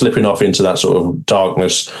before slipping off into that sort of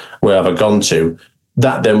darkness where I've gone to.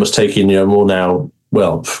 That then was taking, more now,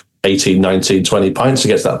 18, 19, 20 pints to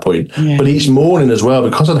get to that point. Yeah. But each morning as well,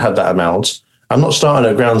 because I'd had that amount, I'm not starting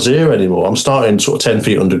at ground zero anymore. I'm starting sort of 10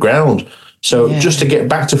 feet underground. So just to get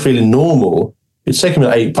back to feeling normal, it's taken me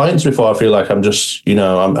 8 pints before I feel like I'm just,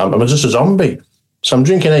 I'm just a zombie. So I'm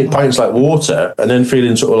drinking 8 pints like water and then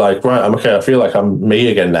feeling sort of like, right, I'm okay. I feel like I'm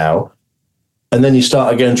me again now. And then you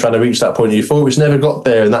start again trying to reach that point of euphoria, which never got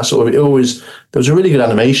there. And that sort of, there was a really good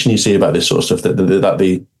animation you see about this sort of stuff, that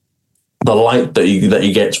the light that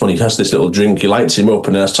he gets when he has this little drink, he lights him up,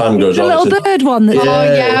 and then as time goes on, the little bird one. It's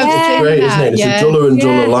great, isn't it? It's a duller and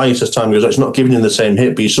duller light as time goes on. It's not giving him the same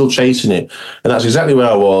hit, but you're still chasing it, and that's exactly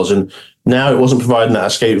where I was. And now it wasn't providing that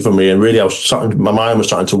escape for me, and really, my mind was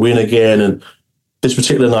starting to win again. And this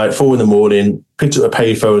particular night, 4 a.m, picked up a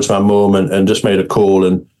payphone to my mum and just made a call,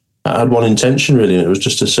 and I had one intention really, and it was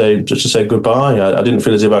just to say goodbye. I didn't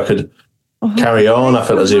feel as if I could carry on. I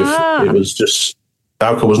felt as if it was just.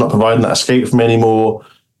 Alcohol was not providing that escape for me anymore.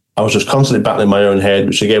 I was just constantly battling my own head,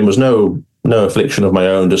 which again was no affliction of my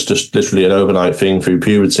own, just literally an overnight thing through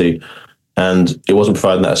puberty, and it wasn't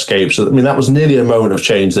providing that escape. So that was nearly a moment of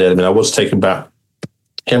change there. I was taken back,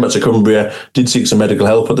 came back to Cumbria, did seek some medical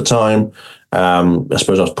help at the time. I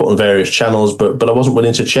suppose I was put on various channels, but I wasn't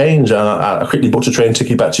willing to change. I quickly booked a train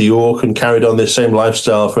ticket back to York and carried on this same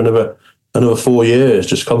lifestyle for another 4 years,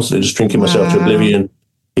 just constantly just drinking myself to oblivion.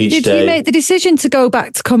 Did you make the decision to go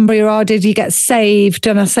back to Cumbria, or did you get saved?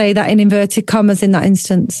 And I say that in inverted commas in that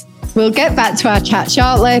instance. We'll get back to our chat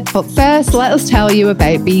shortly, but first let us tell you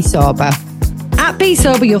about Be Sober. At Be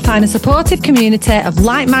Sober, you'll find a supportive community of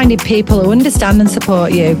like-minded people who understand and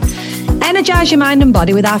support you. Energise your mind and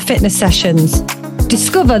body with our fitness sessions.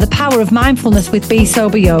 Discover the power of mindfulness with Be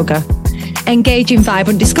Sober Yoga. Engage in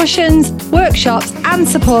vibrant discussions, workshops and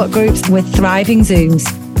support groups with thriving Zooms.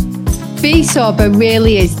 Be Sober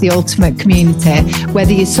really is the ultimate community,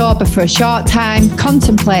 whether you're sober for a short time,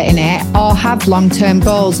 contemplating it, or have long-term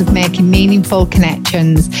goals of making meaningful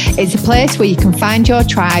connections. It's a place where you can find your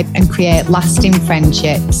tribe and create lasting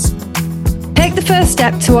friendships. Take the first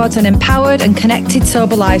step towards an empowered and connected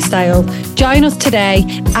sober lifestyle. Join us today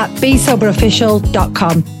at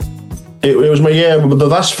besoberofficial.com. It was the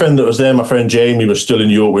last friend that was there, my friend Jamie, was still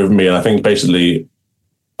in York with me, and I think basically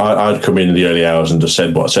I'd come in the early hours and just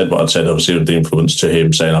said what I'd said, obviously with the influence to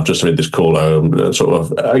him, saying I've just made this call home. Sort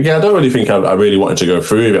of, again, I don't really think I really wanted to go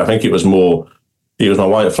through it. I think it was my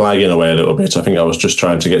white flag in a way a little bit. I think I was just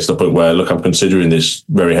trying to get to the point where, look, I'm considering this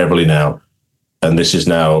very heavily now. And this is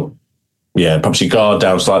now, perhaps you guard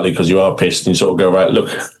down slightly because you are pissed, and you sort of go, right, look,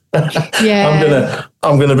 I'm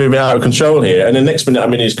gonna be a bit out of control here. And the next minute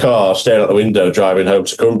I'm in his car staring out the window driving home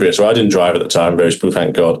to Cumbria. So I didn't drive at the time, very smooth,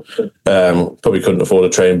 thank God. Probably couldn't afford a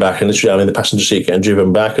train back, and literally I'm in the passenger seat getting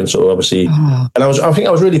driven back, and sort of obviously and I think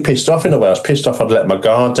I was really pissed off in a way. I was pissed off I'd let my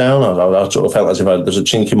guard down. I sort of felt as if there's a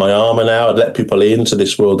chink in my armour now. I'd let people into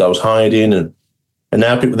this world I was hiding, and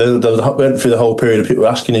now people they went through the whole period of people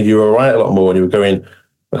asking if you were all right a lot more, and you were going,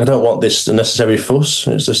 I don't want this unnecessary fuss.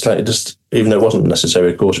 It's just like, even though it wasn't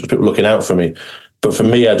necessary, of course, it was people looking out for me. But for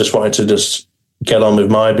me, I just wanted to just get on with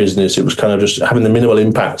my business. It was kind of just having the minimal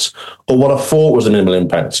impact, or what I thought was the minimal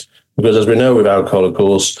impact. Because as we know with alcohol, of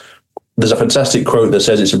course, there's a fantastic quote that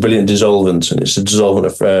says it's a brilliant dissolvent, and it's a dissolvent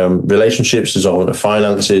of relationships, dissolvent of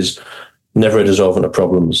finances, never a dissolvent of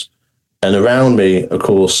problems. And around me, of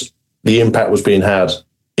course, the impact was being had,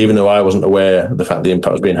 even though I wasn't aware of the fact the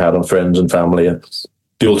impact was being had on friends and family. And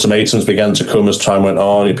the ultimatums began to come as time went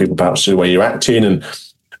on. People perhaps see the way you're acting. And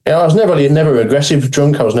I was never aggressive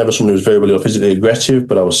drunk. I was never someone who was verbally or physically aggressive,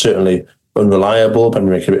 but I was certainly unreliable, maybe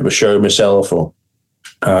making a bit of a show of myself, or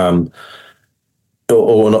not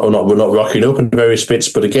rocking up in various bits.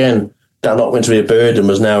 But again, that not meant to be a burden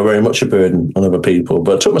was now very much a burden on other people.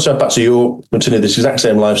 But I took myself back to York, continued this exact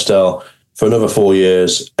same lifestyle for another 4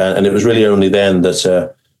 years. And it was really only then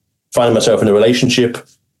that finding myself in a relationship,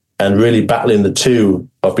 and really battling the two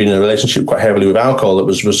of being in a relationship quite heavily with alcohol, that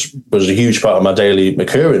was a huge part of my daily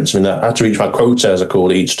occurrence. I mean, I had to reach my quota, as I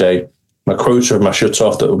call it, each day, my quota of my shut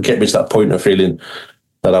off that would get me to that point of feeling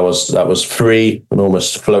that I was free and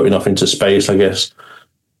almost floating off into space, I guess.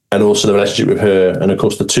 And also the relationship with her. And of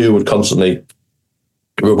course, the two would constantly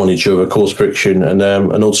rub on each other, cause friction. And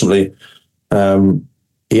ultimately, I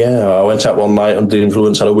went out one night under the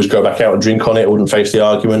influence. I'd always go back out and drink on it. I wouldn't face the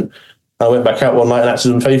argument. I went back out one night and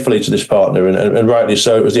acted unfaithfully to this partner. And rightly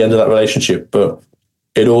so, it was the end of that relationship. But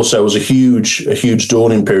it also was a huge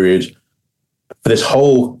dawning period for this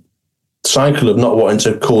whole cycle of not wanting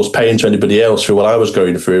to cause pain to anybody else through what I was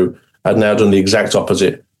going through. I'd now done the exact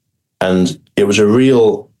opposite. And it was a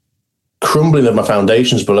real crumbling of my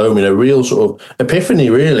foundations below me, a real sort of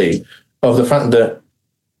epiphany, really, of the fact that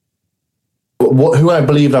who I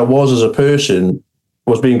believed I was as a person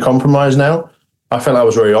was being compromised now. I felt I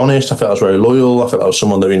was very honest. I felt I was very loyal. I felt I was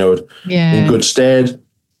someone that, in good stead.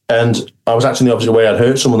 And I was acting the opposite way. I'd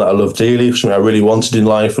hurt someone that I loved dearly. Something I really wanted in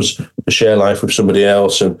life was to share life with somebody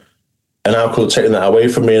else. And alcohol had taken that away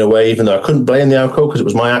from me in a way, even though I couldn't blame the alcohol because it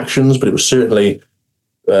was my actions, but it was certainly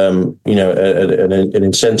an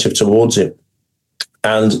incentive towards it.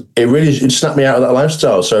 And it snapped me out of that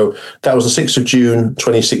lifestyle. So that was the 6th of June,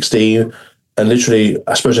 2016. And literally,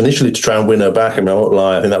 I suppose initially to try and win her back, I won't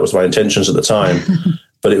lie, I think that was my intentions at the time.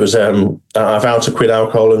 But it was, I vowed to quit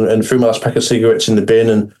alcohol and threw my last pack of cigarettes in the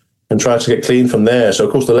bin and tried to get clean from there. So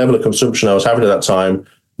of course, the level of consumption I was having at that time,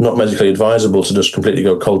 not medically advisable to just completely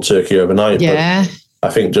go cold turkey overnight. Yeah. But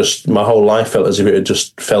I think just my whole life felt as if it had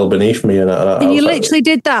just fell beneath me. And you literally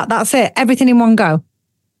did that. That's it. Everything in one go.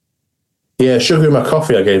 Yeah, sugar in my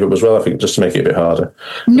coffee I gave up as well, I think, just to make it a bit harder.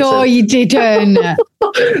 No, you didn't. At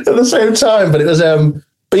the same time, but it was,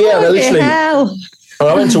 but yeah, literally. Hell.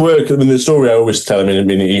 I went to work. I mean, the story I always tell him,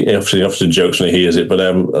 he obviously jokes when he hears it, but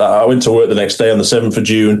I went to work the next day on the 7th of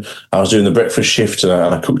June. I was doing the breakfast shift and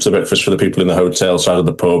I cooked the breakfast for the people in the hotel side of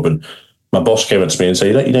the pub. And my boss came up to me and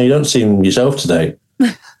said, you don't seem yourself today.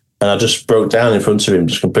 And I just broke down in front of him,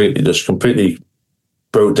 just completely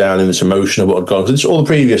broke down in this emotion of what had gone. Because it's all the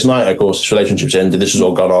previous night, of course, this relationship's ended. This has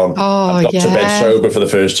all gone on. I got to bed sober for the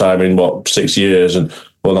first time in 6 years, and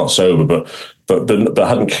well, not sober, but I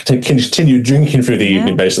hadn't continued drinking through the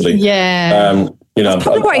evening, basically. Yeah. That's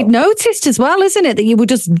probably what he'd noticed as well, isn't it? That you were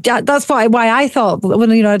just, that's why I thought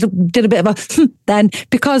when, I did a bit of a then,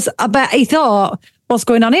 because I bet he thought, what's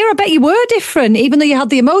going on here? I bet you were different, even though you had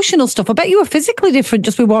the emotional stuff. I bet you were physically different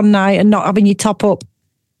just with one night and not having your top up.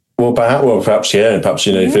 Well, perhaps, yeah. Perhaps,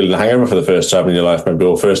 you're feeling the hangover for the first time in your life, maybe,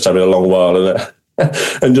 or first time in a long while.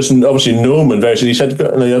 And just obviously Norman, he said,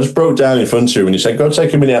 I just broke down in front of him and he said, go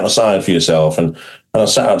take a minute outside for yourself. And I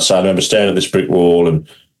sat outside, I remember staring at this brick wall and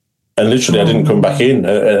literally I didn't come back in.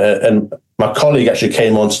 And my colleague actually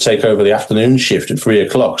came on to take over the afternoon shift at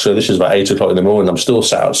 3:00. So this is about 8:00 in the morning. I'm still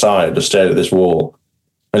sat outside, just staring at this wall.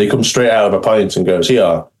 And he comes straight out of a pint and goes,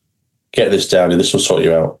 here, get this down, this will sort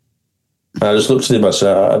you out. And I just looked at him, I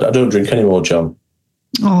said, I don't drink anymore, John.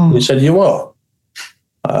 Oh. And he said, you what?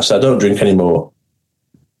 I said, I don't drink anymore.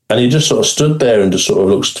 And he just sort of stood there and just sort of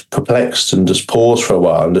looked perplexed and just paused for a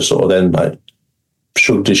while and just sort of then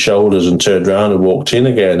shrugged his shoulders and turned around and walked in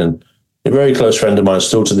again. And a very close friend of mine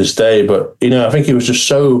still to this day. But, I think he was just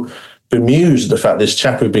so bemused at the fact this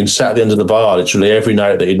chap who'd been sat at the end of the bar literally every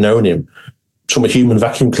night that he'd known him, from a human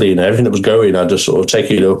vacuum cleaner, everything that was going, I'd just sort of take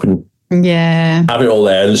it up and have it all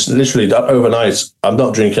there. And literally overnight, I'm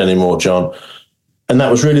not drinking anymore, John. And that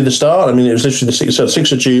was really the start. I mean, it was literally the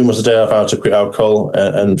 6th of June was the day I vowed to quit alcohol.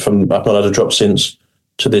 And I've not had a drop since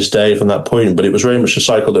to this day from that point. But it was very much a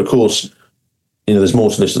cycle that, of course, there's more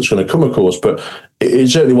to this that's going to come, of course. But it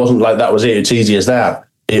certainly wasn't like that was it. It's easy as that.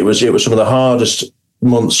 It was some of the hardest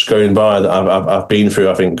months going by that I've been through,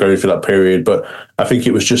 I think, going through that period. But I think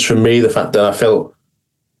it was just for me, the fact that I felt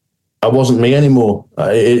I wasn't me anymore.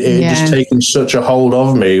 It had just taken such a hold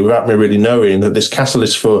of me without me really knowing that this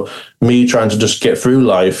catalyst for me trying to just get through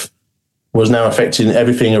life was now affecting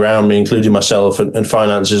everything around me, including myself and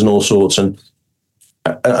finances and all sorts. And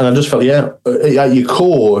I just felt, at your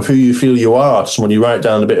core of who you feel you are, when you write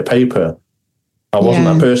down a bit of paper, I wasn't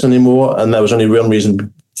that person anymore. And there was only one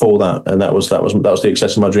reason for that. And that was the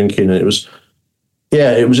excess of my drinking. And it was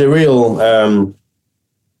a real,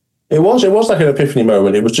 it was like an epiphany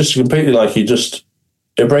moment. It was just completely like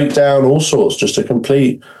it break down all sorts, just a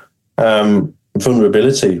complete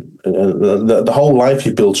vulnerability. And the whole life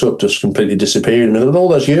you built up just completely disappeared. I mean, all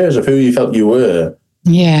those years of who you felt you were,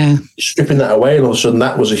 stripping that away, and all of a sudden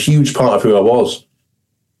that was a huge part of who I was,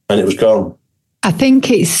 and it was gone. I think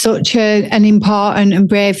it's such an important and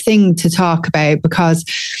brave thing to talk about, because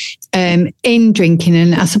in drinking,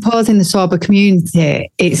 and I suppose in the sober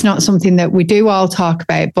community, it's not something that we do all talk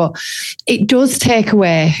about, but it does take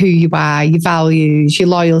away who you are, your values, your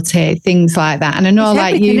loyalty, things like that. And I know,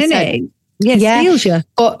 like you said, yeah, steals you.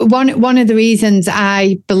 But one of the reasons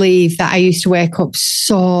I believe that I used to wake up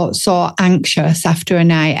so anxious after a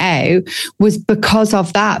night out was because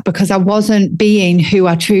of that, because I wasn't being who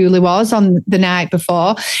I truly was on the night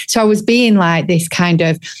before. So I was being like this kind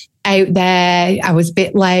of out there. I was a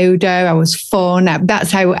bit louder. I was fun.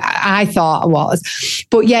 That's how I thought I was.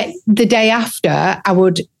 But yet the day after, I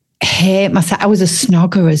would hate myself. I was a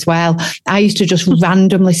snogger as well. I used to just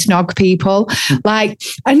randomly snog people, like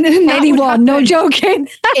anyone. No joking.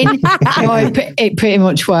 It pretty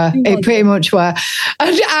much were. It pretty much were.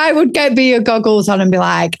 And I would get beer goggles on and be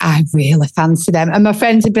like, I really fancy them. And my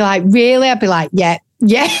friends would be like, really? I'd be like, yeah,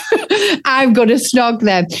 I'm going to snog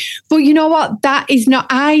them. But you know what? That is not,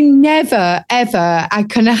 I never, ever, I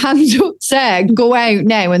can hand up say, go out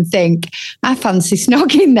now and think, I fancy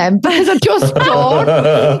snogging them, because I just don't.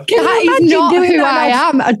 That is not who I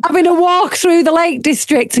am. Having a walk through the Lake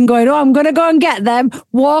District and going, I'm going to go and get them,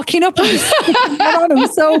 walking up and on them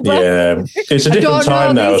sober. Yeah, it's a different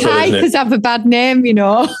time now as well, isn't it? Hikers have a bad name, you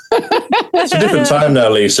know. It's a different time now,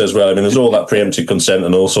 Lisa, as well. I mean, there's all that preemptive consent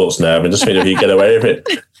and all sorts now. I mean, just think if you get away with it.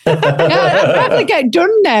 I'll probably get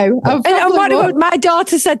done now. And what my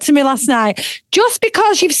daughter said to me last night, just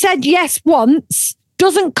because you've said yes once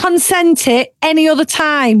doesn't consent it any other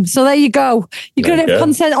time. So there you go. You're going to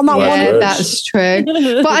consent on that one. Yeah, that's true.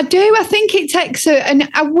 But I think it takes and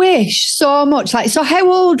I wish so much. Like, so how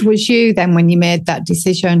old was you then when you made that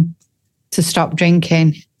decision to stop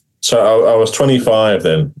drinking? So I was 25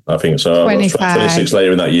 then, I think. So 25. I was 26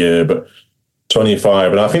 later in that year, but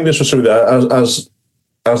 25. And I think this was something that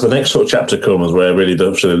as the next sort of chapter comes, where really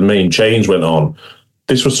the main change went on,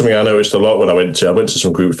 this was something I noticed a lot when I went to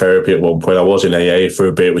some group therapy at one point. I was in AA for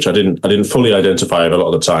a bit, which I didn't fully identify with a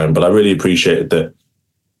lot of the time, but I really appreciated that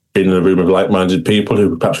being in a room of like-minded people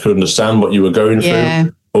who perhaps could understand what you were going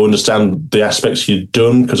through or understand the aspects you'd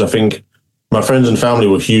done. Because I think my friends and family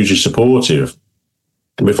were hugely supportive.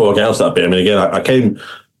 Before I get out to that bit, I mean, again, I came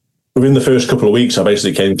within the first couple of weeks. I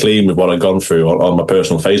basically came clean with what I'd gone through on my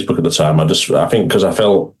personal Facebook at the time. I think because I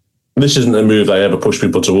felt this isn't a move that I ever push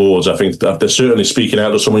people towards. I think that they're certainly speaking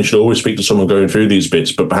out to someone. You should always speak to someone going through these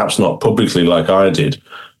bits, but perhaps not publicly like I did.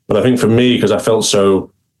 But I think for me, because I was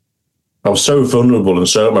so vulnerable and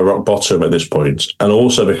so at my rock bottom at this point, and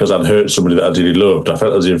also because I'd hurt somebody that I really loved, I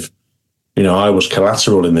felt as if, I was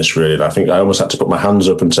collateral in this, really. I think I almost had to put my hands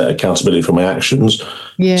up and take accountability for my actions.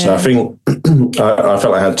 Yeah. So I think I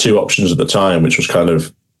felt I had two options at the time, which was kind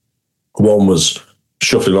of, one was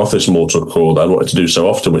shuffling off this mortal coil that I wanted to do so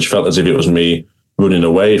often, which felt as if it was me running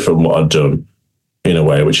away from what I'd done in a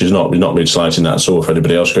way, which is not me slighting that at all for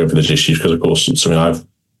anybody else going through these issues, because of course it's something I've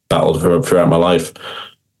battled throughout my life.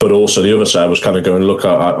 But also the other side was kind of going, look,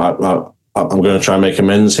 I'm going to try and make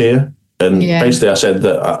amends here. And basically I said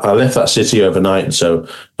that I left that city overnight. So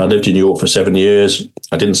I lived in New York for 7 years.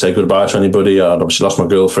 I didn't say goodbye to anybody. I'd obviously lost my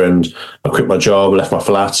girlfriend. I quit my job, left my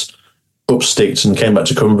flat, up sticks, and came back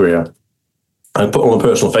to Cumbria. I put on my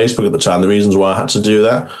personal Facebook at the time the reasons why I had to do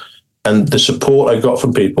that. And the support I got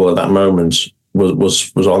from people at that moment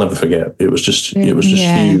was I'll never forget. It was just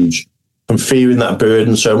huge. And fearing that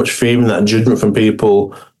burden so much, fearing that judgment from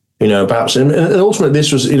people, perhaps, and ultimately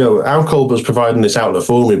this was, alcohol was providing this outlet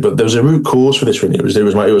for me, but there was a root cause for this. Really, it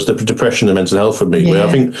was the depression and mental health for me. Where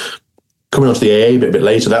I think coming on to the AA bit a bit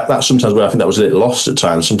later, that's sometimes where I think that was a little lost at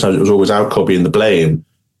times. Sometimes it was always alcohol being the blame,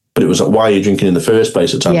 but it was like, why are you drinking in the first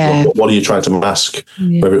place at times? Yeah. What are you trying to mask?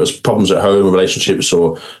 Yeah. Whether it was problems at home, relationships,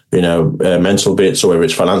 or mental bits, or whether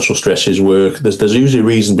it's financial stresses, work. There's usually a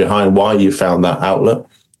reason behind why you found that outlet,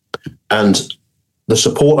 and the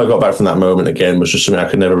support I got back from that moment, again, was just something I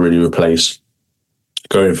could never really replace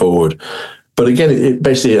going forward. But again, it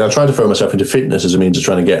basically, I tried to throw myself into fitness as a means of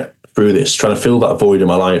trying to get through this, trying to fill that void in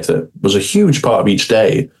my life that was a huge part of each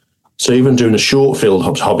day. So even doing a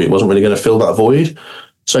short-field hobby, it wasn't really going to fill that void.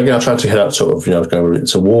 So again, I tried to head out I was going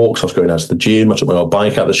to walks, I was going out to the gym, I took my old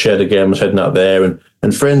bike out the shed again, I was heading out there,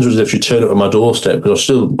 and friends was if you turn up at my doorstep, because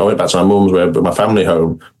I went back to my mum's, my family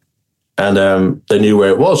home, and they knew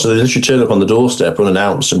where it was. So they literally turned up on the doorstep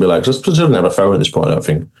unannounced and be like, I didn't have a phone at this point, I don't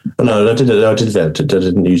think. Oh, no, I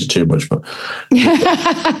didn't use it too much. But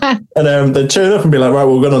and they'd turn up and be like, right,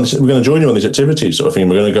 well, we're going to join you on these activities sort of thing.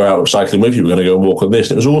 We're going to go out cycling with you. We're going to go and walk on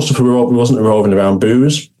this. And it was also it wasn't revolving around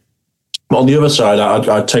booze. But on the other side,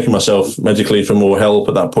 I'd taken myself medically for more help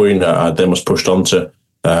at that point. I then was pushed on to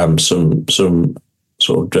some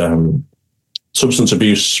sort of substance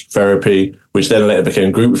abuse therapy, which then later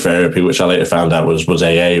became group therapy, which I later found out was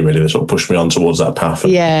AA, really, that sort of pushed me on towards that path.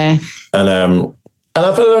 And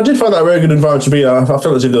I did find that a very good environment to be. I felt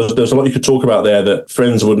as if there was a lot you could talk about there that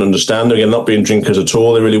friends wouldn't understand. Again, not being drinkers at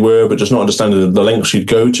all, they really were, but just not understanding the lengths you'd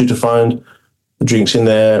go to find the drinks in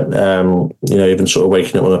there. Even sort of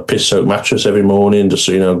waking up on a piss-soaked mattress every morning, just,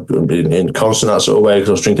 in constant that sort of way, because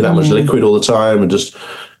I was drinking that much liquid all the time, and just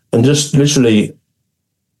literally,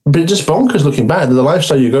 but just bonkers looking back. The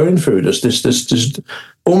lifestyle you're going through, just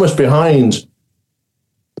almost behind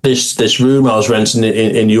this room I was renting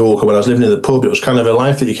in York, when I was living in the pub, it was kind of a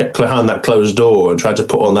life that you kept behind that closed door and tried to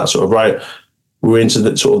put on that sort of, right, we're into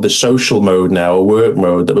the sort of the social mode now, or work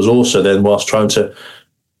mode, that was also then whilst trying to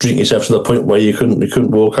drink yourself to the point where you couldn't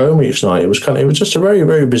walk home each night. It was just a very,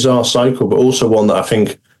 very bizarre cycle, but also one that I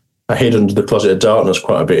think I hid under the closet of darkness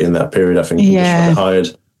quite a bit in that period, I think. Just trying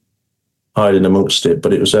to hide in amongst it.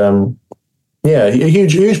 But it was a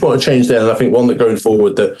huge point of change there, and I think one that going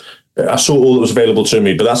forward that I saw all that was available to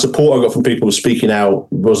me, but that support I got from people speaking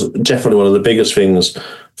out was definitely one of the biggest things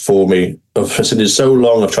for me. I've said so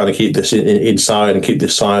long of trying to keep this inside and keep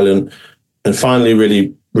this silent, and finally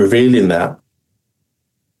really revealing that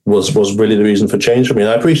was really the reason for change for me. And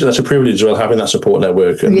I appreciate that's a privilege as well, having that support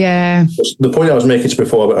network. And the point I was making to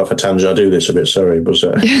before, I went off a tangent, I do this a bit, sorry. But,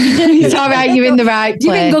 it's all right, you're in the right place.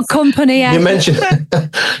 You're in good company. Yeah. You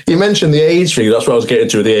mentioned the age thing, that's what I was getting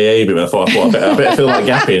to with the AA bit. I thought I better feel like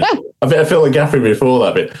gapping. I better feel like gapping before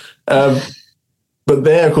that bit. But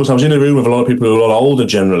there, of course, I was in a room with a lot of people who are a lot older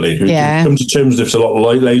generally, who come to terms with this a lot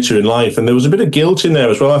later in life. And there was a bit of guilt in there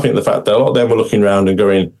as well. I think the fact that a lot of them were looking around and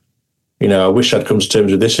going, I wish I'd come to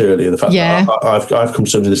terms with this earlier. The fact that I've come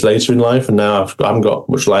to terms with this later in life, and now I haven't got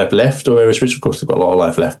much life left, or which of course they've got a lot of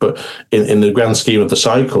life left. But in the grand scheme of the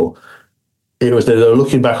cycle, it was they were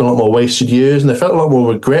looking back on a lot more wasted years, and they felt a lot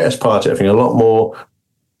more regret as part of it. I think a lot more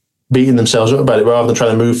beating themselves up about it rather than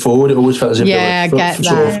trying to move forward. It always felt as if they were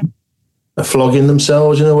sort of flogging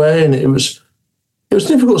themselves in a way, and it was a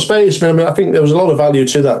difficult space. I mean, I think there was a lot of value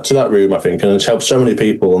to that room, I think, and it's helped so many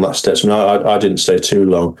people on that steps. I mean, I didn't stay too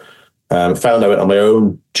long. Found I went on my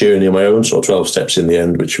own journey, my own sort of 12 steps in the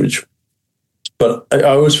end, but I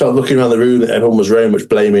always felt looking around the room that everyone was very much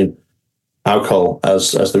blaming alcohol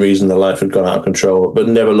as the reason their life had gone out of control, but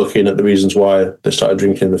never looking at the reasons why they started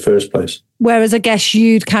drinking in the first place. Whereas I guess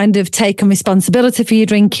you'd kind of taken responsibility for your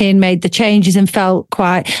drinking, made the changes and felt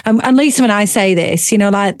quite, and Lisa, when I say this,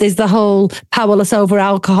 like there's the whole powerless over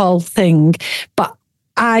alcohol thing, but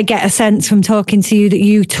I get a sense from talking to you that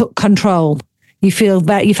you took control. You felt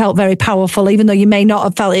very powerful, even though you may not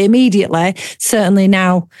have felt it immediately. Certainly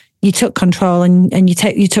now you took control and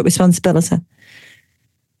you took responsibility.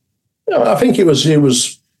 I think it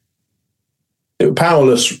was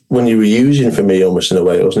powerless when you were using, for me, almost in a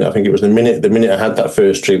way, wasn't it? I think it was the minute I had that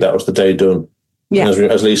first drink, that was the day done. Yeah.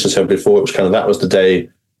 As Lisa said before, it was kind of, that was the day.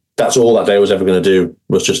 That's all that day was ever going to do,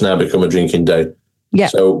 was just now become a drinking day. Yeah.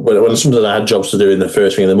 So when sometimes I had jobs to do in the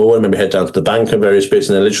first thing in the morning, maybe head down to the bank and various bits,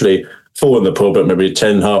 and then literally fall in the pub at maybe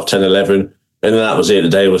 10, half 10, 11, and then that was it. The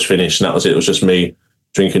day was finished, and that was it. It was just me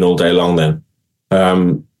drinking all day long then.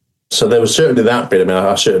 So there was certainly that bit. I mean,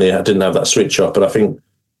 I didn't have that switch off, but I think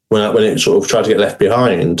when it sort of tried to get left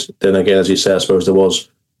behind, then again, as you say, I suppose there was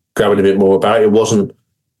grabbing a bit more about it. It wasn't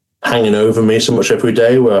hanging over me so much every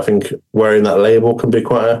day, where I think wearing that label can be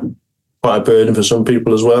quite a burden for some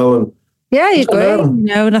people as well. And yeah, you agree.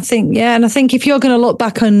 And I think if you're going to look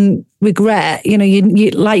back and regret,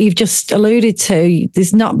 you like you've just alluded to,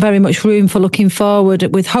 there's not very much room for looking forward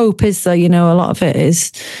with hope, is there? A lot of it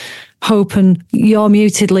is hope. And you're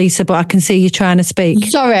muted, Lisa, but I can see you trying to speak.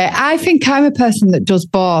 Sorry, I think I'm a person that does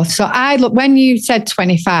both. So when you said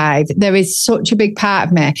 25, there is such a big part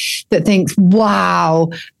of me that thinks, wow,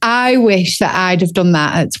 I wish that I'd have done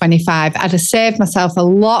that at 25. I'd have saved myself a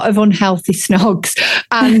lot of unhealthy snogs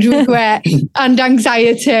and regret and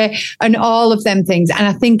anxiety and all of them things. And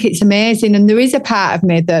I think it's amazing. And there is a part of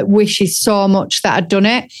me that wishes so much that I'd done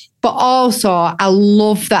it. But also, I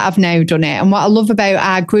love that I've now done it. And what I love about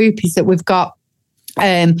our group is that we've got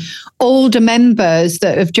older members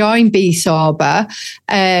that have joined Be Sober.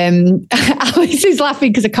 Alice is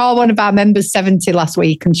laughing because I called one of our members 70 last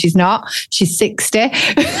week, and she's not. She's 60.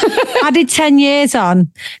 I did 10 years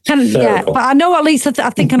on. But I know what Lisa.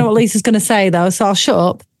 I think I know what Lisa's going to say though, so I'll shut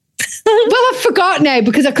up. Well, I forgot now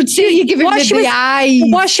because I could see you giving me the eye.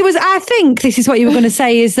 I think this is what you were going to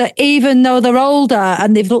say, is that even though they're older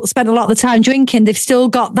and they've spent a lot of the time drinking, they've still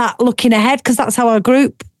got that looking ahead, because that's how our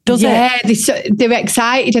group does it. They're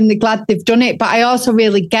excited and they're glad they've done it. But I also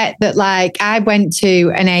really get that, like, I went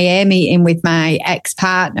to an AA meeting with my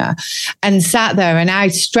ex-partner and sat there, and I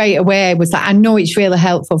straight away was like, I know it's really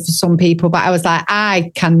helpful for some people, but I was like,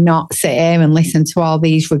 I cannot sit here and listen to all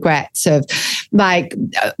these regrets of, like,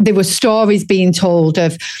 there were stories being told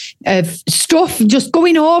of stuff just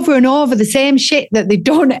going over and over the same shit that they've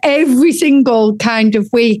done every single kind of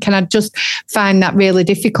week. And I just find that really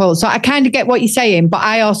difficult. So I kind of get what you're saying, but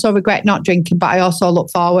I also regret not drinking, but I also look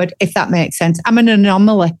forward, if that makes sense. I'm an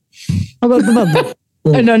anomaly.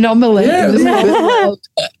 An anomaly. Yeah.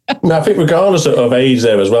 I think regardless of age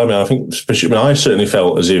there as well, I think I certainly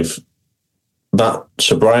felt as if that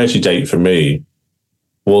sobriety date for me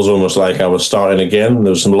was almost like I was starting again.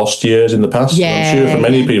 There was some lost years in the past. I'm sure for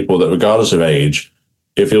many people that regardless of age,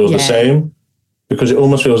 it feels the same, because it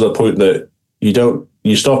almost feels at the point that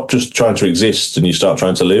you stop just trying to exist and you start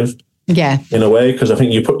trying to live. Yeah. In a way, because I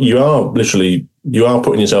think you are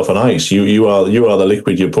putting yourself on ice. You are the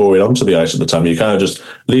liquid you're pouring onto the ice at the time. You're kind of just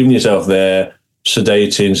leaving yourself there,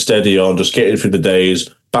 sedating, steady on, just getting through the days,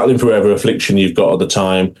 battling through whatever affliction you've got at the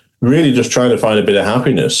time, really just trying to find a bit of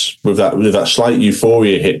happiness with that slight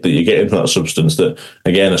euphoria hit that you get from that substance that,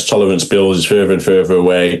 again, as tolerance builds, is further and further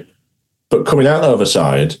away. But coming out the other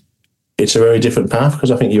side, it's a very different path,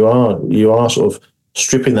 because I think you are sort of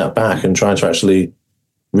stripping that back and trying to actually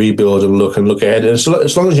rebuild and look ahead. And so,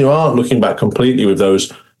 as long as you aren't looking back completely with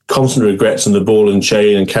those constant regrets and the ball and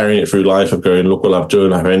chain and carrying it through life of going, look what I've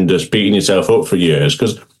done, horrendous, beating yourself up for years,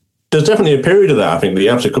 because there's definitely a period of that, I think, that you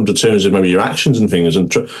have to come to terms with maybe your actions and things, and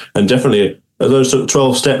definitely those sort of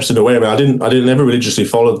 12 steps in a way. I didn't ever religiously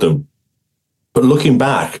followed them, but looking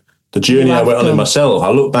back, the journey I went on in myself,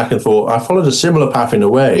 I looked back and thought I followed a similar path in a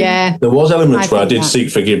way. Yeah, there was elements where I did seek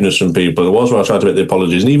forgiveness from people. There was where I tried to make the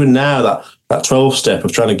apologies, and even now that 12 step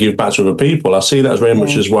of trying to give back to other people, I see that as very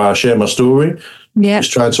much as why I share my story. Yeah,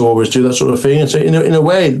 just trying to always do that sort of thing. And so in a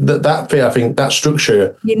way that bit, I think that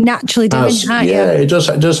structure you naturally do. It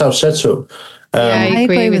does have setup. I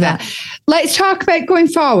agree with that. Let's talk about going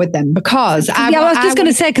forward then, because I was just going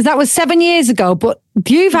to say, because that was 7 years ago, but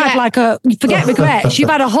you've had forget regrets. You've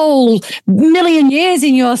had a whole million years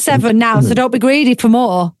in your 7 now, so don't be greedy for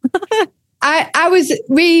more. I was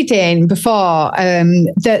reading before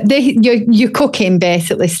that your cooking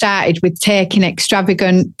basically started with taking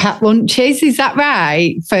extravagant packed lunches. Is that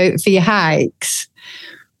right, for your hikes?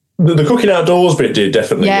 The cooking outdoors bit did,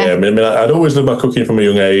 definitely. Yeah. I mean, I'd always loved my cooking from a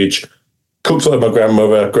young age. Cooked like my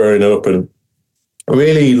grandmother growing up, and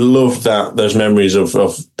really loved those memories of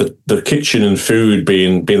the kitchen and food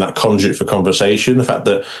being that conduit for conversation. The fact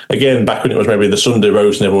that, again, back when it was maybe the Sunday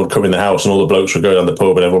roast and everyone would come in the house and all the blokes would go down the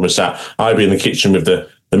pub and everyone was sat, I'd be in the kitchen with the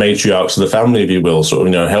matriarchs of the family, if you will, sort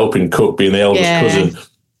of, helping cook, being the eldest cousin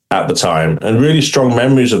at the time, and really strong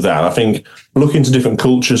memories of that. I think looking to different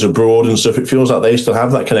cultures abroad and stuff, it feels like they still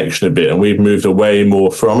have that connection a bit, and we've moved away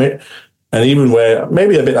more from it. And even where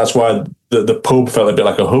maybe a bit, that's why the pub felt a bit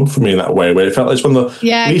like a hub for me in that way, where it felt like it's one of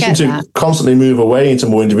the reasons to constantly move away into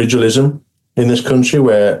more individualism in this country,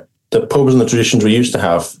 where the pubs and the traditions we used to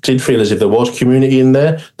have did feel as if there was community in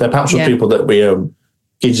there. There perhaps were people that were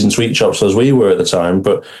kids in sweet shops as we were at the time,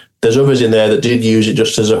 but there's others in there that did use it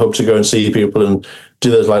just as a hub to go and see people and do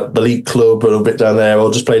those, like the League Club or a bit down there,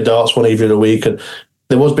 or just play darts one evening a week. And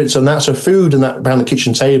there was bits on that. So food and that around the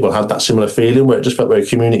kitchen table had that similar feeling, where it just felt very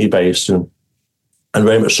community based and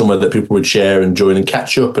very much somewhere that people would share and join and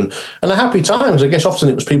catch up and a happy times. I guess often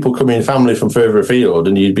it was people coming, family from further afield,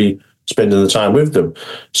 and you'd be spending the time with them.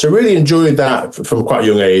 So really enjoyed that from quite a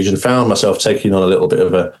young age, and found myself taking on a little bit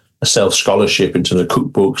of a self-scholarship in terms of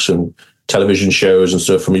cookbooks and television shows and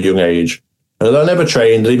stuff from a young age. And I never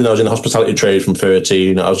trained, even though I was in the hospitality trade from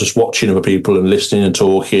 13, I was just watching other people and listening and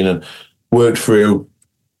talking, and worked through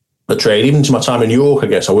the trade. Even to my time in York, I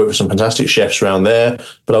guess I worked with some fantastic chefs around there,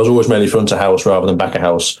 but I was always mainly front of house rather than back of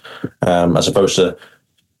house, as opposed to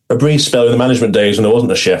a brief spell in the management days when I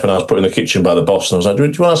wasn't a chef and I was put in the kitchen by the boss, and I was like, do you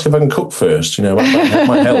want to ask if I can cook first? That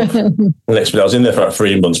might help. The next bit, I was in there for about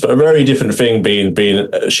 3 months, but a very different thing being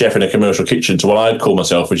a chef in a commercial kitchen to what I'd call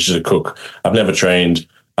myself, which is a cook. I've never trained.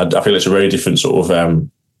 I feel it's a very different sort of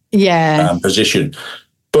position.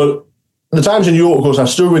 But the times in York, of course, I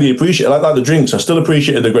still really appreciate, like the drinks, I still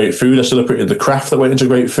appreciated the great food. I still appreciated the craft that went into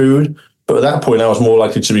great food. But at that point, I was more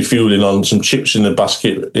likely to be fueling on some chips in the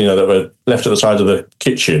basket, that were left at the side of the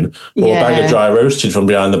kitchen, or a bag of dry roasted from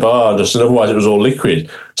behind the bar. Just otherwise, it was all liquid.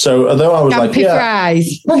 So although I was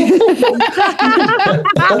fries,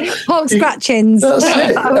 pork scratchings. That's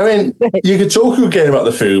it. I mean, you could talk again about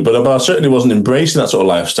the food, but I certainly wasn't embracing that sort of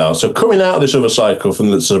lifestyle. So coming out of this other cycle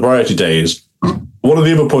from the sobriety days, one of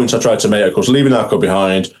the other points I tried to make, of course, leaving alcohol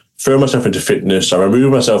behind, throw myself into fitness. I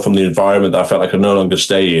removed myself from the environment that I felt like I could no longer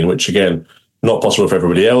stay in, which again, not possible for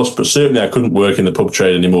everybody else, but certainly I couldn't work in the pub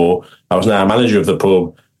trade anymore. I was now a manager of the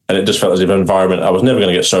pub, and it just felt as if an environment, I was never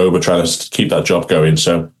going to get sober trying to keep that job going.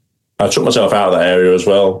 So I took myself out of that area as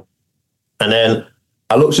well. And then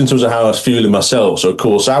I looked into how I was feeling myself. So, of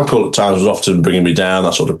course, alcohol at times was often bringing me down,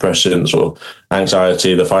 that sort of depression, sort of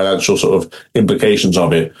anxiety, the financial sort of implications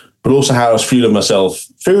of it, but also how I was feeling myself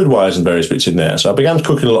food-wise and various bits in there. So I began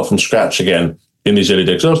cooking a lot from scratch again in these early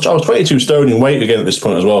days. I was 22 stone in weight again at this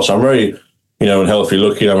point as well. So I'm very, unhealthy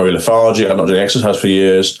looking. I'm very lethargic. I'm not doing exercise for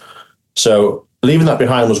years. So leaving that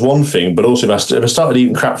behind was one thing, but also if I started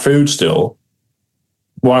eating crap food still,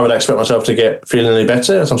 why would I expect myself to get feeling any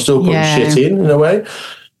better as I'm still putting shit in a way?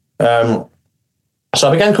 So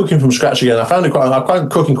I began cooking from scratch again. I found I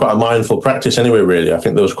found cooking quite a mindful practice anyway, really. I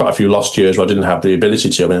think there was quite a few lost years where I didn't have the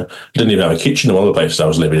ability to. I mean, I didn't even have a kitchen in one of the places I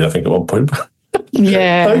was living in, I think, at one point.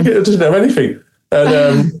 Yeah. I didn't have anything.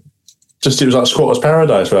 And it was like squatter's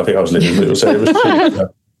paradise where I think I was living. It was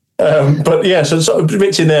cheap. But yeah, so sort of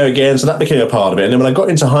mixed in there again. So that became a part of it. And then when I got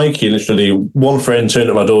into hiking, literally one friend turned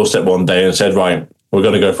at my doorstep one day and said, right, we're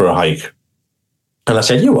going to go for a hike. And I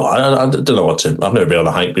said, you know what? I don't know I've never been on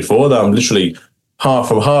a hike before. I'm literally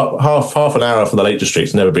half an hour from the Lake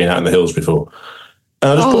District, never been out in the hills before.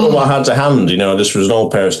 And I just put on what I had to hand. This was an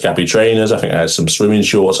old pair of Scappy trainers. I think I had some swimming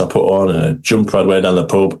shorts I put on and a jumper I'd wear down the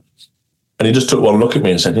pub. And he just took one look at me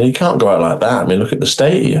and said, you can't go out like that. I mean, look at the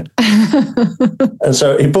state of you. And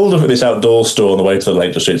so he pulled up at this outdoor store on the way to the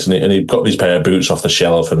Lake District, and he got these pair of boots off the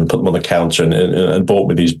shelf and put them on the counter and bought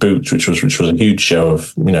me these boots, which was a huge show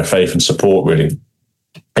of faith and support, really.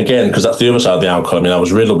 Again, because that's the other side of the alcohol. I mean, I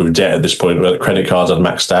was riddled with debt at this point, where the credit cards I'd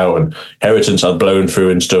maxed out and inheritance I'd blown through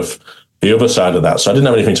and stuff. The other side of that, so I didn't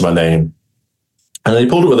have anything to my name. And he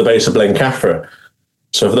pulled up at the base of Blencathra.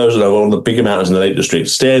 So for those who know, one of the bigger mountains in the Lake District,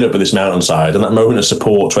 stayed up at this mountainside, and that moment of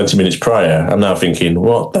support 20 minutes prior, I'm now thinking,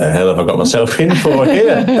 what the hell have I got myself in for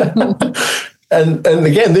here? and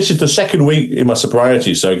again, this is the second week in my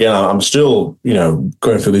sobriety. So again, I'm still,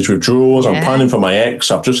 going through these withdrawals. I'm pining for my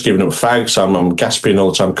ex. I've just given up fags. I'm gasping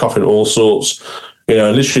all the time, coughing all sorts.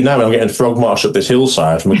 Literally now I'm getting frog marched up this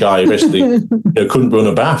hillside from a guy who basically couldn't run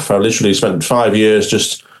a bath. I literally spent 5 years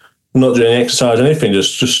just not doing any exercise or anything,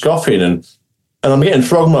 just scoffing. And I'm getting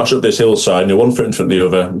frog marched up this hillside, one foot in front of the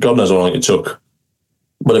other. God knows how long it took.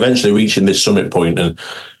 But eventually reaching this summit point and,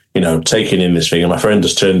 taking in this thing. And my friend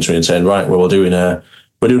just turned to me and said, right, well, we're doing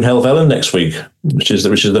Helvellyn next week, which is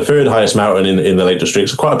the third highest mountain in the Lake District.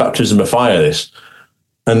 It's quite a baptism of fire, this.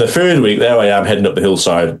 And the third week, there I am heading up the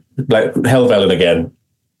hillside, like Helvellyn again.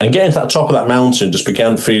 And getting to that top of that mountain just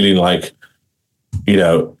began feeling like,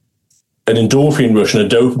 an endorphin rush and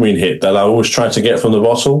a dopamine hit that I always tried to get from the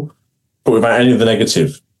bottle, but without any of the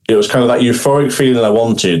negative. It was kind of that euphoric feeling I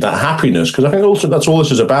wanted, that happiness, because I think also that's all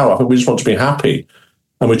this is about. I think we just want to be happy.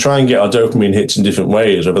 And we try and get our dopamine hits in different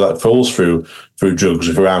ways, whether that falls through drugs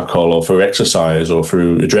or through alcohol or through exercise or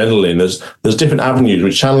through adrenaline. There's different avenues.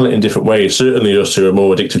 We channel it in different ways, certainly us who are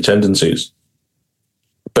more addictive tendencies.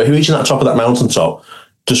 But reaching that top of that mountaintop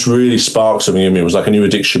just really sparked something in me. It was like a new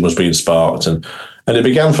addiction was being sparked. And it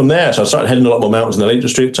began from there. So I started heading a lot more mountains in the Lake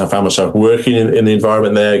District. I found myself working in the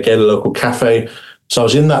environment there, getting a local cafe. So I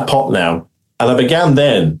was in that pot now. And I began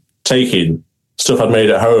then taking stuff I'd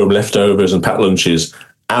made at home, leftovers and packed lunches,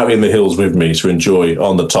 out in the hills with me to enjoy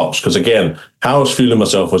on the tops. Because again, how I was feeling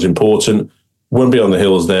myself was important. Wouldn't be on the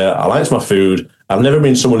hills there. I liked my food. I've never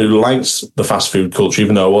been someone who likes the fast food culture,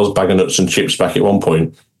 even though I was bagging nuts and chips back at one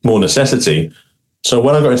point, more necessity. So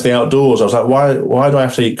when I got into the outdoors, I was like, why do I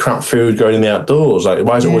have to eat crap food going in the outdoors? Like,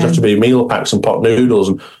 why does it always have to be meal packs and pot noodles?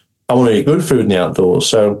 And I want to eat good food in the outdoors.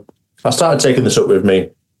 So I started taking this up with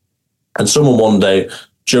me. And someone one day,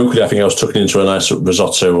 jokingly, I think I was tucking into a nice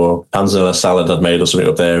risotto or panzanella salad I'd made or something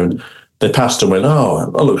up there. And they passed and went,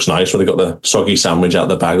 oh, that looks nice. When they got the soggy sandwich out of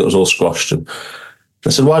the bag that was all squashed. And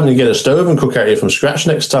I said, why didn't you get a stove and cook out here from scratch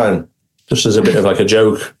next time? Just as a bit of like a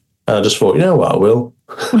joke. And I just thought, you know what, I will.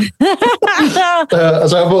 So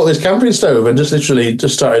I bought this camping stove and just literally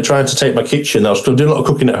started trying to take my kitchen. I was doing a lot of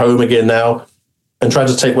cooking at home again now and trying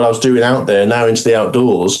to take what I was doing out there now into the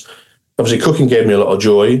outdoors. Obviously, cooking gave me a lot of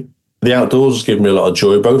joy. The outdoors has given me a lot of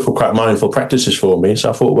joy. Both were quite mindful practices for me. So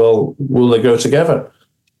I thought, well, will they go together?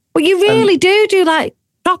 Well, you really do like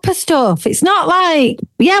proper stuff. It's not like,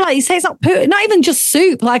 like you say, it's not even just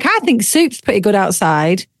soup. Like, I think soup's pretty good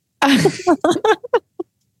outside.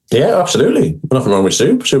 Yeah, absolutely. Nothing wrong with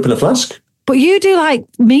soup in a flask. But you do like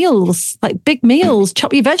meals, like big meals,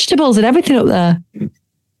 chop your vegetables and everything up there.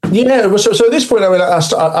 Yeah, so at this point, I mean, I'd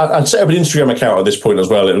set up an Instagram account at this point as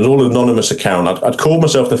well. It was all an anonymous account. I'd called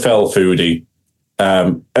myself the Fell Foodie.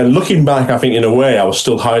 And looking back, I think in a way I was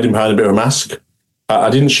still hiding behind a bit of a mask. I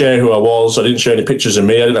didn't share who I was. I didn't share any pictures of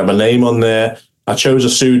me. I didn't have my name on there. I chose a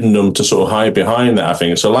pseudonym to sort of hide behind that, I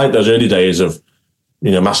think. So like those early days of,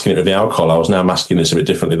 masking it with the alcohol, I was now masking this a bit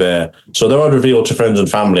differently there. So though I'd revealed to friends and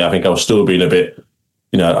family, I think I was still being a bit,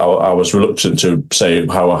 I was reluctant to say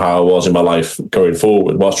how I was in my life going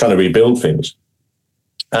forward whilst trying to rebuild things.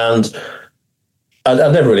 And I'd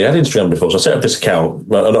never really had Instagram before, so I set up this account.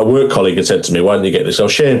 And a work colleague had said to me, why didn't you get this? I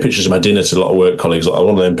was sharing pictures of my dinner to a lot of work colleagues, like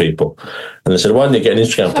one of them people. And they said, why didn't you get an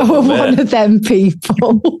Instagram? One of them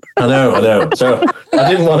people. I know. So I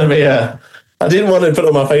didn't want to put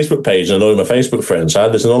on my Facebook page and annoy my Facebook friends. So I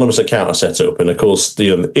had this anonymous account I set up. And of course,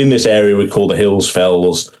 in this area we call the Hills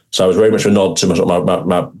Fells. So I was very much a nod to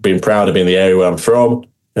my being proud of being the area where I'm from.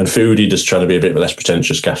 And Foodie, just trying to be a bit of a less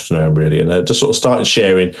pretentious gastronome, really. And I just sort of started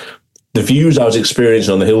sharing the views I was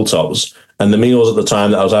experiencing on the hilltops and the meals at the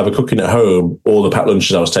time that I was either cooking at home or the packed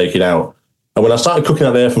lunches I was taking out. And when I started cooking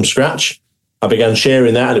out there from scratch, I began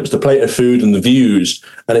sharing that, and it was the plate of food and the views.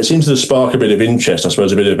 And it seemed to spark a bit of interest, I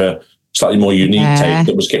suppose, a bit of a slightly more unique take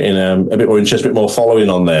that was getting a bit more interest, a bit more following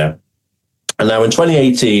on there. And now in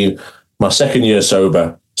 2018, my second year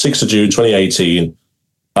sober, 6th of June 2018,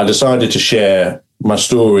 I decided to share my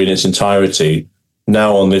story in its entirety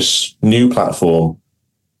now on this new platform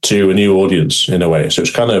to a new audience in a way. So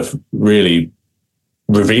it's kind of really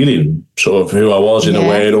revealing sort of who I was in a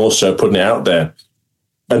way, and also putting it out there.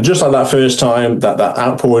 And just like that first time, that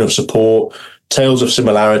outpouring of support, tales of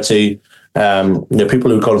similarity, people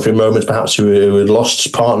who've gone through moments perhaps who had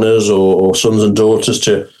lost partners or sons and daughters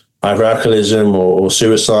to either alcoholism or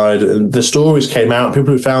suicide. And the stories came out,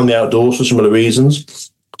 people who found the outdoors for similar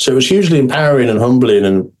reasons. So it was hugely empowering and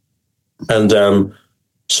humbling and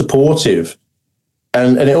supportive.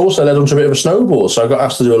 And it also led on to a bit of a snowball. So I got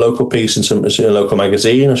asked to do a local piece in a local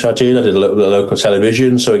magazine, which I did. I did a local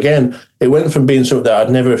television. So again, it went from being something that I'd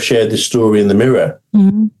never have shared this story in the mirror.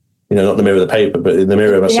 Mm-hmm. Not the mirror of the paper, but in the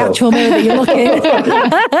mirror of myself. The actual mirror that you look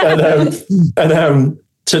in.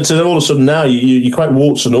 To all of a sudden now, you quite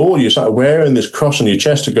warts and all. You start wearing this cross on your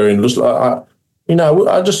chest and going, I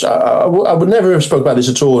would never have spoke about this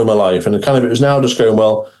at all in my life. And it was now just going,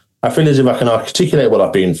 well, I feel as if I can articulate what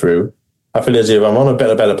I've been through. I feel as if I'm on a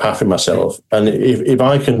better path in myself. And if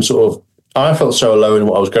I can I felt so alone in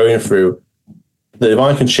what I was going through, that if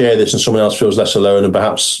I can share this and someone else feels less alone and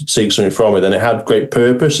perhaps seek something from it, then it had great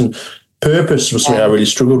purpose. And purpose was something I really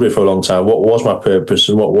struggled with for a long time. What was my purpose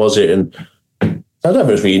and what was it? And I don't know if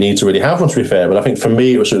it's what you need to really have one, to be fair, but I think for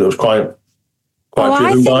me, it was quite driven by.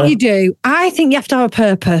 I think you do. I think you have to have a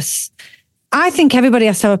purpose. I think everybody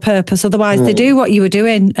has to have a purpose. Otherwise, they do what you were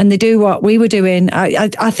doing and they do what we were doing.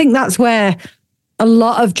 I think that's where a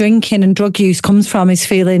lot of drinking and drug use comes from, is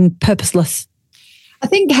feeling purposeless. I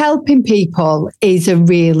think helping people is a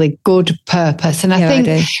really good purpose. And I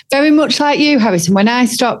think very much like you, Harrison, when I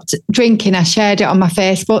stopped drinking, I shared it on my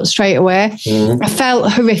Facebook straight away. I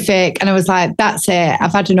felt horrific and I was like, that's it.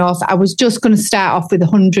 I've had enough. I was just going to start off with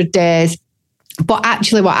 100 days. But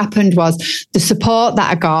actually what happened was the support that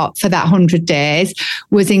I got for that 100 days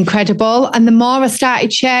was incredible. And the more I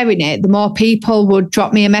started sharing it, the more people would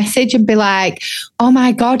drop me a message and be like, oh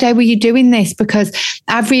my God, how are you doing this? Because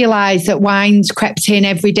I've realised that wine's crept in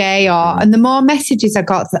every day. And the more messages I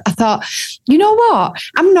got, I thought, you know what?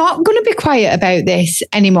 I'm not going to be quiet about this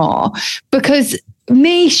anymore, because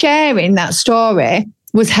me sharing that story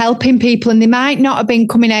was helping people, and they might not have been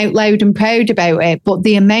coming out loud and proud about it, but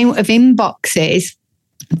the amount of inboxes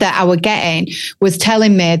that I were getting was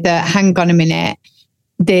telling me that, hang on a minute,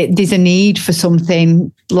 there's a need for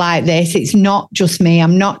something like this. It's not just me.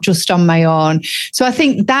 I'm not just on my own. So I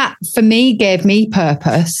think that for me gave me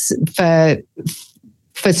purpose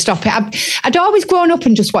for stopping. I'd always grown up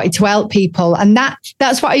and just wanted to help people. And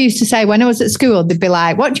that's what I used to say when I was at school. They'd be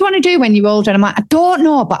like, what do you want to do when you're older? And I'm like, I don't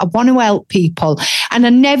know, but I want to help people. And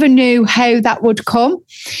I never knew how that would come.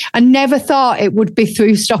 I never thought it would be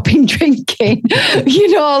through stopping drinking.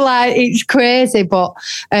 It's crazy. But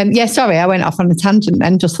sorry, I went off on a tangent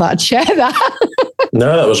and just thought I'd share that.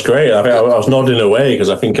 No, that was great. I think I was nodding away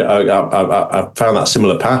because I think I found that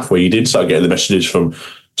similar path where you did start getting the messages from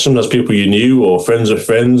sometimes people you knew or friends of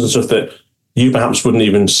friends and stuff that you perhaps wouldn't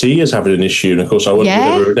even see as having an issue. And of course, I would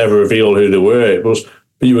never reveal who they were. But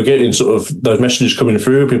you were getting sort of those messages coming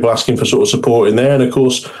through, people asking for sort of support in there. And of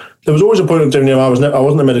course, there was always a point of doing, I wasn't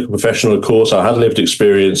a medical professional, of course. I had lived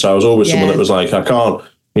experience. I was always someone that was like, I can't,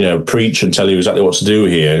 preach and tell you exactly what to do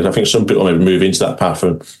here. And I think some people maybe move into that path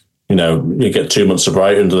and, you get 2 months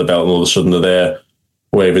sobriety under the belt and all of a sudden they're there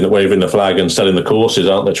waving the flag and selling the courses,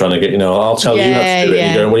 aren't they? Trying to get, I'll tell you how to do it.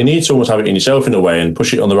 And you're going, well, you need to almost have it in yourself in a way and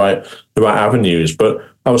push it on the right avenues. But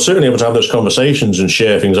I was certainly able to have those conversations and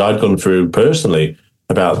share things I'd gone through personally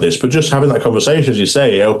about this. But just having that conversation, as you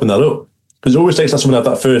say, open that up. Because it always takes someone to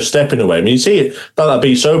have that first step in a way. I mean, you see it, that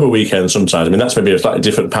Be Sober weekend sometimes. I mean, that's maybe a slightly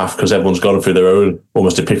different path because everyone's gone through their own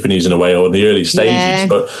almost epiphanies in a way, or in the early stages. Yeah.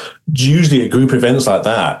 But usually at group events like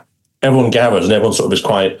that, everyone gathers and everyone sort of is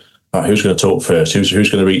quite, who's going to talk first? Who's going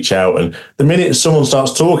to reach out? And the minute someone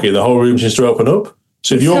starts talking, the whole room seems to open up.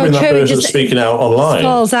 So if you're being that person speaking out online,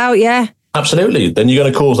 falls out, yeah, absolutely. Then you're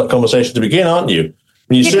going to cause that conversation to begin, aren't you?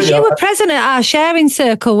 Because you were present at our sharing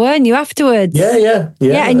circle, weren't you? Afterwards, yeah.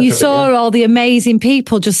 And you saw all the amazing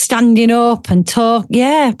people just standing up and talk.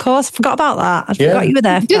 Yeah, of course, I forgot about that. I forgot you were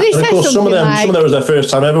there. Do they say some of them was their first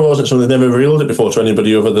time ever, wasn't it? Some of them never revealed it before to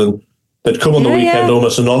anybody other than they'd come on the weekend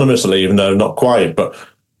almost anonymously, even though not quite, but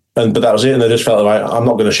that was it. And they just felt like, I'm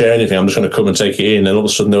not going to share anything. I'm just going to come and take it in. And all of a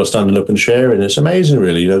sudden they were standing up and sharing. It's amazing,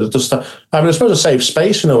 really. Just I suppose a safe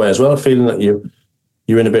space in a way as well, feeling that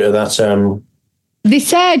you're in a bit of that. They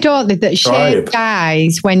say, don't they, that shame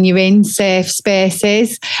dies when you're in safe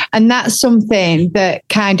spaces. And that's something that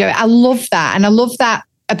I love that. And I love that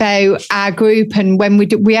about our group. And when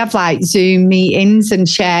we have like Zoom meetings and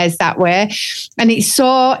shares that way. And it's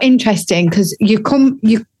so interesting because you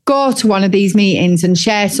go to one of these meetings and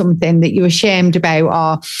share something that you're ashamed about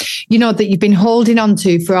or, that you've been holding on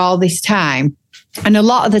to for all this time. And a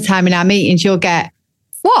lot of the time in our meetings, you'll get,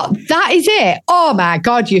 what? That is it? Oh my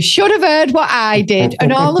God, you should have heard what I did.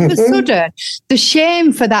 And all of a sudden, the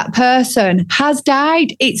shame for that person has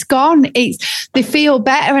died. It's gone. They feel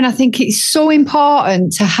better. And I think it's so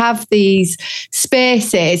important to have these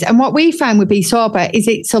spaces. And what we find with Be Sober is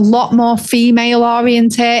it's a lot more female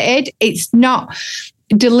orientated. It's not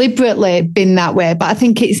deliberately been that way, but I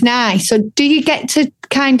think it's nice. So do you get to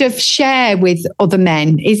kind of share with other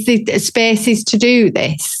men? Is there spaces to do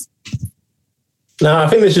this? No, I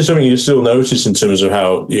think this is something you still notice in terms of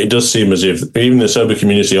how it does seem as if even the sober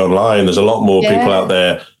community online, there's a lot more people out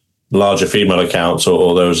there, larger female accounts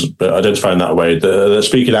or those identifying that way, they're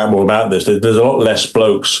speaking out more about this. There's a lot less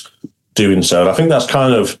blokes doing so. And I think that's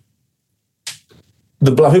kind of,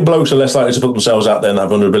 I think blokes are less likely to put themselves out there in that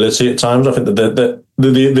vulnerability at times. I think that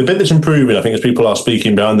the bit that's improving, I think, is people are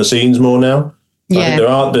speaking behind the scenes more now. I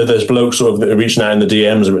think there's blokes sort of reaching out in the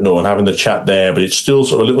DMs a bit more and having the chat there, but it's still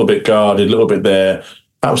sort of a little bit guarded, a little bit there.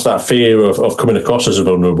 Perhaps that fear of coming across as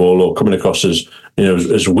vulnerable or coming across as,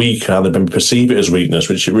 as weak, how they've been perceived it as weakness,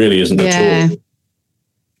 which it really isn't at all.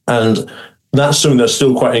 And that's something that's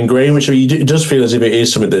still quite ingrained, which it does feel as if it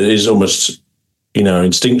is something that is almost,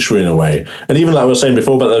 instinctual in a way. And even like I was saying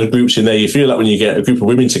before about those groups in there, you feel like when you get a group of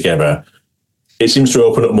women together, it seems to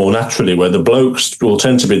open up more naturally, where the blokes will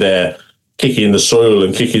tend to be there kicking the soil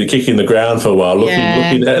and kicking the ground for a while,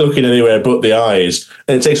 looking anywhere but the eyes.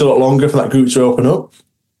 And it takes a lot longer for that group to open up.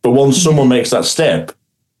 But once someone makes that step,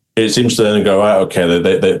 it seems to then go, right, okay,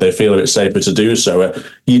 they feel a bit safer to do so.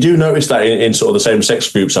 You do notice that in sort of the same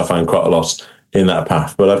sex groups, I find quite a lot in that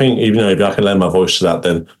path. But I think, if I can lend my voice to that,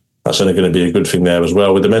 then that's only going to be a good thing there as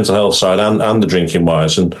well, with the mental health side and the drinking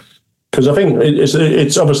wise. And because I think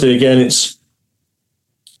it's obviously, again,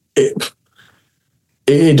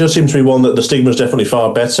 it does seem to be one that the stigma is definitely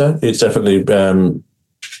far better. It's definitely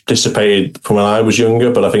dissipated from when I was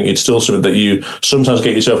younger, but I think it's still something that you sometimes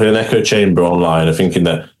get yourself in an echo chamber online of thinking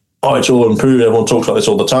that, it's all improved. Everyone talks about this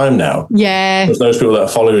all the time now. Yeah. Because those people that are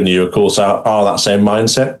following you, of course, are that same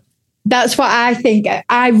mindset. That's what I think.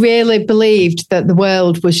 I really believed that the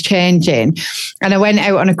world was changing. And I went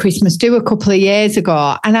out on a Christmas do a couple of years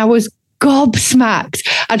ago and I was gobsmacked.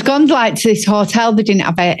 I'd gone to this hotel. They didn't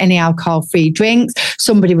have any alcohol-free drinks.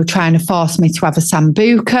 Somebody were trying to force me to have a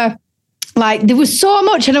sambuca. There was so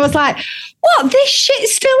much. And I was like, what? This shit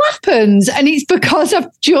still happens? And it's because I've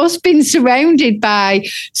just been surrounded by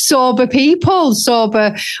sober people,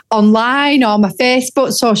 sober online or my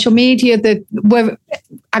Facebook, social media, where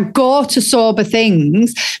I go to sober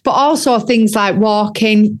things, but also things like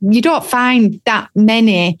walking. You don't find that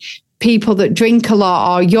many people that drink a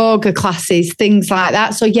lot or yoga classes, things like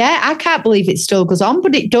that. So I can't believe it still goes on,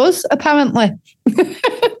 but it does apparently.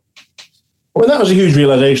 Well, that was a huge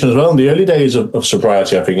realization as well in the early days of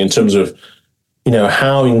sobriety, I think, in terms of,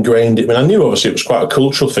 how ingrained it. I mean, I knew obviously it was quite a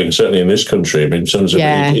cultural thing, certainly in this country. I mean, in terms of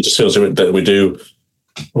it just feels that we do,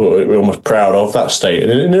 we're almost proud of that state.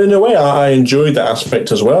 And in a way, I enjoyed that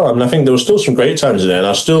aspect as well. I mean, I think there were still some great times in there. And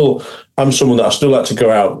I'm someone that I still like to go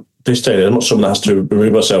out this day. I'm not someone that has to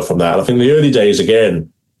remove myself from that. And I think the early days,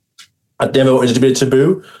 again, I never wanted it to be a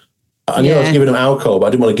taboo. I knew I was giving them alcohol, but I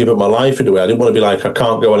didn't want to give up my life in a way. I didn't want to be like, I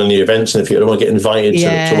can't go on any events in the future. I don't want to get invited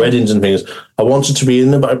to weddings and things. I wanted to be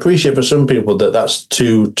in them, but I appreciate for some people that's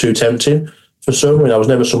too tempting. For some, I mean, I was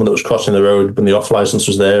never someone that was crossing the road when the off license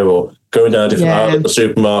was there or going down a different aisle at the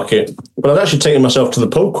supermarket. But I was actually taking myself to the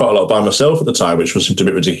pub quite a lot by myself at the time, which was seemed a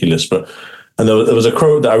bit ridiculous. And there was a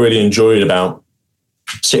quote that I really enjoyed about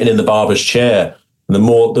sitting in the barber's chair. And the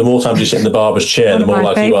more times you sit in the barber's chair, the more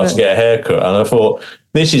likely you are to get a haircut. And I thought,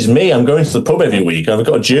 this is me. I'm going to the pub every week. I've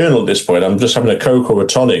got a journal at this point. I'm just having a Coke or a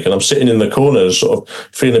tonic, and I'm sitting in the corner, sort of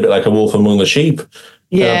feeling a bit like a wolf among the sheep.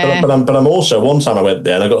 Yeah. But I'm also, one time I went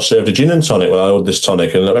there and I got served a gin and tonic when I ordered this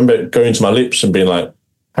tonic. And I remember going to my lips and being like,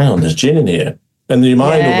 hang on, there's gin in here. And your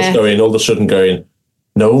mind all of a sudden going,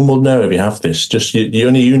 no one will know if you have this. Just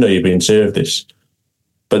only you know you're being served this.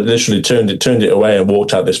 But literally turned it away and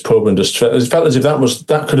walked out this pub and just felt as if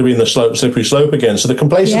that could have been the slippery slope again. So the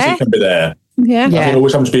complacency can be there. Yeah. I think I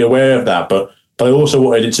always have to be aware of that. But I also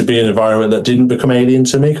wanted it to be an environment that didn't become alien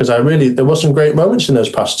to me, because there was some great moments in those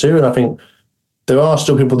past two. And I think there are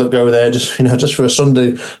still people that go there just for a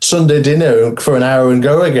Sunday dinner for an hour and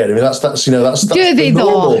go again. I mean, that's do they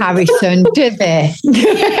though, Harrison? Do they?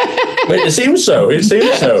 It seems so.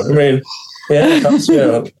 I mean,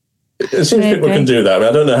 yeah, it seems people can do that. I mean,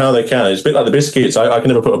 I don't know how they can. It's a bit like the biscuits. I can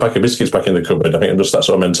never put a pack of biscuits back in the cupboard. I think I'm just that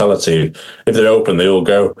sort of mentality. If they're open, they all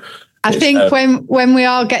go. I think when we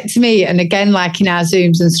all get to meet, and again, like in our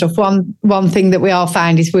Zooms and stuff, one thing that we all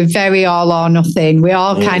find is we're very all or nothing. We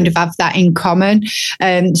all kind of have that in common.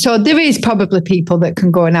 So there is probably people that can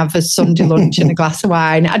go and have a Sunday lunch and a glass of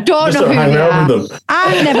wine. I don't know who they are.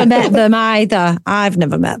 I've never met them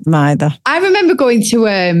either. I remember going to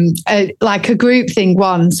a group thing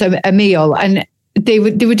once, a meal, and they were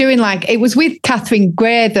doing it was with Catherine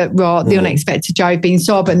Gray that wrote The Unexpected Joy of Being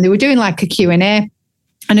Sober, and they were doing a Q&A.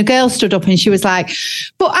 And a girl stood up and she was like,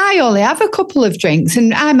 but I only have a couple of drinks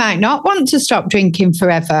and I might not want to stop drinking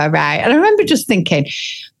forever, right? And I remember just thinking,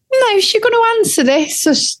 no, is she going to answer this?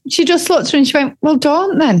 So she just looked at her and she went, well,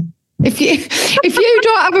 don't then. If you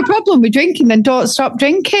don't have a problem with drinking, then don't stop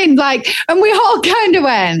drinking. And we all kind of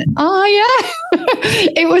went, oh yeah.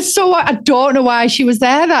 It was so, I don't know why she was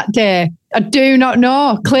there that day. I do not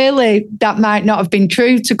know. Clearly, that might not have been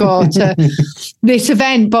true to go to this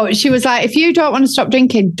event. But she was like, if you don't want to stop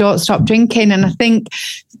drinking, don't stop drinking. And I think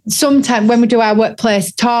sometimes when we do our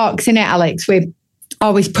workplace talks, innit, Alex, we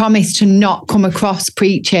always promise to not come across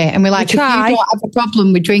preachy. And we're like, if you don't have a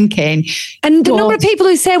problem with drinking. And the number of people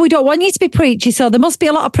who say we don't want you to be preachy, so there must be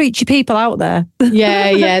a lot of preachy people out there.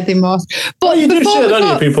 Yeah, they must. But you do see that,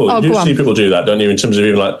 don't you? You see people do that, don't you? In terms of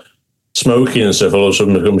even smoking and stuff, all of a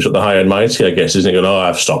sudden becomes the high and mighty, I guess, isn't it? Going,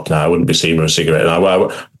 I've stopped now. I wouldn't be seen with a cigarette.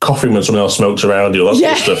 And coughing when someone else smokes around you, all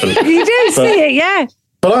that sort of stuff. And, you do see it, yeah.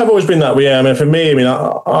 But I've always been that way. I mean, for me,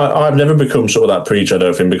 I've never become sort of that preacher, I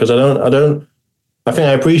don't think, because I think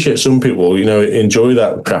I appreciate some people, enjoy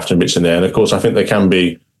that craft and bits in there. And of course, I think there can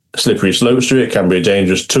be slippery slopes to it. It can be a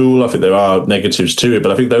dangerous tool. I think there are negatives to it.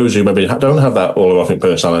 But I think those who maybe don't have that all or nothing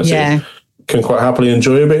personality can quite happily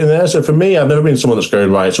enjoy a bit in there. So for me, I've never been someone that's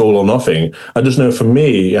going, right, it's all or nothing. I just know for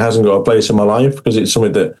me, it hasn't got a place in my life because it's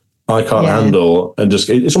something that I can't handle. And just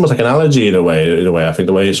it's almost like an allergy in a way, I think,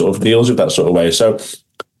 the way it sort of deals with that sort of way. So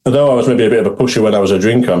although I was maybe a bit of a pusher when I was a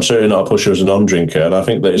drinker, I'm certainly not a pusher as a non-drinker. And I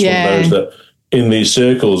think that it's one of those that in these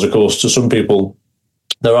circles, of course, to some people,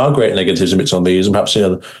 there are great negatives and bits on these, and perhaps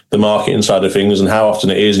the marketing side of things and how often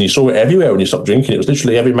it is. And you saw it everywhere when you stopped drinking. It was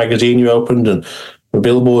literally every magazine you opened and the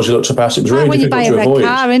billboards you looked to pass. It was really difficult to avoid. When you buy a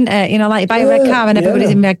red car, isn't it? You buy a red car and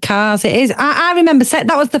everybody's in red cars. It is. I remember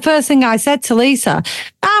that was the first thing I said to Lisa.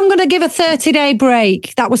 I'm going to give a 30-day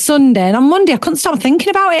break. That was Sunday. And on Monday, I couldn't stop thinking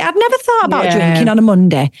about it. I'd never thought about drinking on a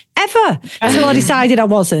Monday, ever. Until I decided I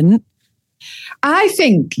wasn't. I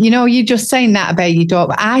think, you're just saying that about you don't,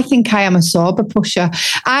 but I think I am a sober pusher.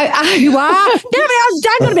 You are?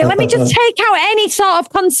 Hang on a minute. Let me just take out any sort of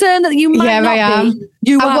concern that you might not be.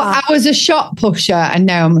 You are. I was a shot pusher and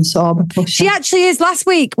now I'm a sober pusher. She actually is. Last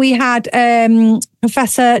week we had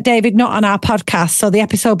Professor David Nutt on our podcast, so the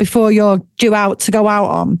episode before you're due out to go out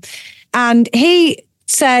on. And he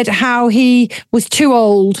said how he was too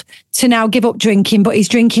old to now give up drinking, but his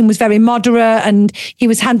drinking was very moderate and he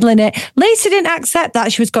was handling it. Lisa didn't accept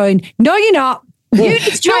that. She was going, no, you're not. You need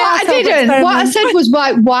to try I didn't. What I said was,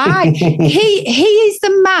 why? He is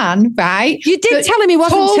the man, right? You did tell him he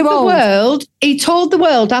wasn't too old. He told the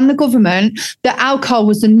world and the government that alcohol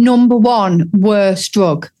was the number one worst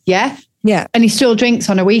drug. Yeah. Yeah. And he still drinks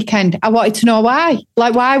on a weekend. I wanted to know why.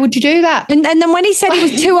 Like, why would you do that? And then when he said he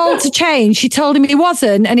was too old to change, she told him he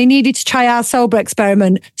wasn't and he needed to try our sober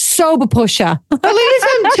experiment. Sober pusher. Well, he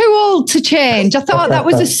isn't too old to change. I thought that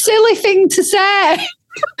was a silly thing to say.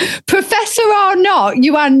 Professor or not,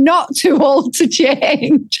 you are not too old to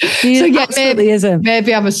change.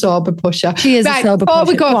 Maybe I'm a sober pusher. She is a sober pusher. Before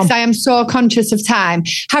we go, because I am so conscious of time,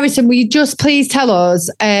 Harrison, will you just please tell us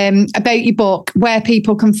about your book, where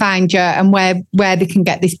people can find you and where they can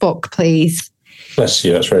get this book, please? Bless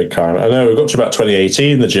you, that's very kind. I know we've got to about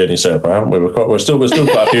 2018, the journey so far, haven't we? We're still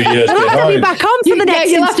quite a few years behind. I'll be back on for the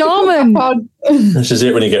next instalment. This is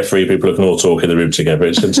it when you get three people who can all talk in the room together.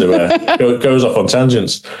 It's into it goes off on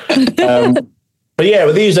tangents. But yeah,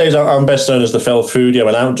 but these days I'm best known as the Foodie. I'm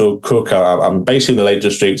an outdoor cook. I'm based in the Lake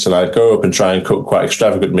Districts, and I go up and try and cook quite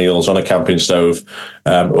extravagant meals on a camping stove,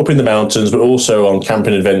 up in the mountains, but also on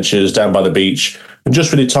camping adventures down by the beach, and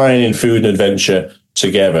just really tying in food and adventure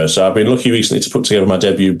together. So I've been lucky recently to put together my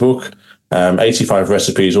debut book, 85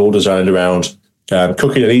 recipes all designed around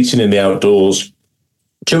cooking and eating in the outdoors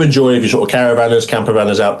to enjoy if you're sort of caravanners,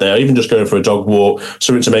 campervanners out there, even just going for a dog walk,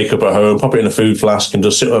 something to make up at home, pop it in a food flask and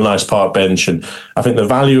just sit on a nice park bench. And I think the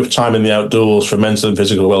value of time in the outdoors for mental and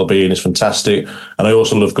physical well-being is fantastic. And I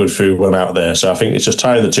also love good food when I'm out there. So I think it's just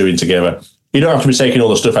tying the two in together. You don't have to be taking all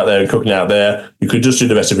the stuff out there and cooking out there. You could just do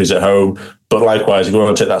the recipes at home. But likewise, if you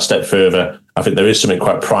want to take that step further, I think there is something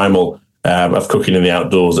quite primal of cooking in the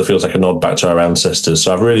outdoors that feels like a nod back to our ancestors.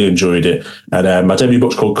 So I've really enjoyed it. And my debut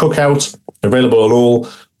book's called Cookout, available on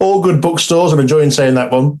all good bookstores. I'm enjoying saying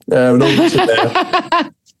that one. And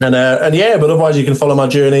yeah, but otherwise you can follow my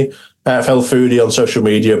journey at Foodie on social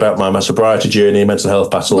media about my sobriety journey, mental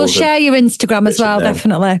health battles. We'll share your Instagram as well,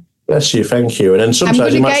 definitely. Bless you, thank you. And then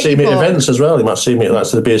sometimes you might see me at events as well. You might see me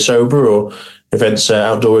at the Beer Sober or events,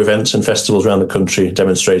 outdoor events and festivals around the country,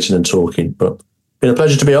 demonstrating and talking. But been a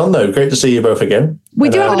pleasure to be on, though. Great to see you both again. We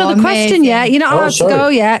do have another question yet. You're not allowed to go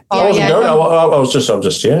yet. I wasn't going. I was just,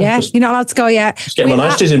 you're not allowed to go yet. Just get my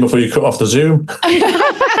niceties in before you cut off the Zoom. Get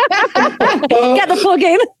the plug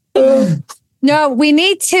in. No, we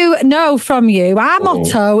need to know from you. Our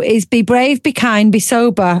motto is be brave, be kind, be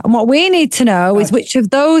sober. And what we need to know is which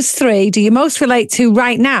of those three do you most relate to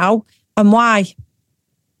right now and why?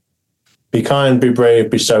 Be kind, be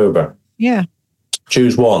brave, be sober. Yeah.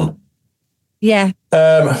 Choose one. Yeah.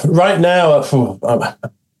 Right now,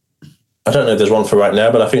 I don't know if there's one for right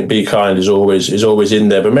now, but I think be kind is always in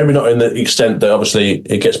there, but maybe not in the extent that obviously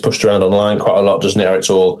it gets pushed around online quite a lot, doesn't it?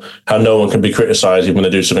 How no one can be criticised even when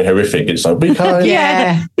they do something horrific. It's like, be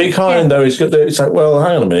kind. Be kind, though. It's like, well,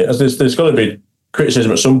 hang on a minute. There's got to be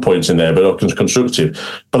criticism at some points in there, but constructive.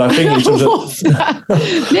 But I think in terms of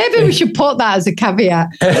maybe we should put that as a caveat.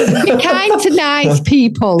 Be kind to nice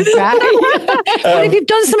people, right? But if you've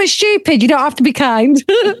done something stupid, you don't have to be kind.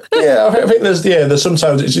 Yeah, I think there's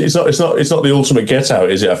sometimes it's not the ultimate get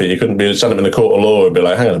out, is it? I think you couldn't be standing in the court of law and be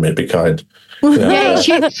like, hang on a minute, be kind. Yeah,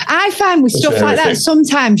 I find with stuff like that,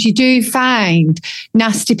 sometimes you do find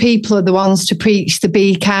nasty people are the ones to preach the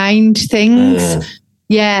be kind things.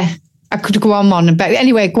 Yeah. I could go on, but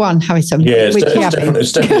anyway, go on, Harrison. Yeah, it's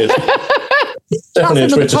definitely a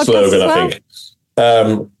Twitter slogan, I think.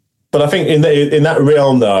 But I think in that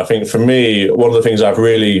realm, though, I think for me, one of the things I've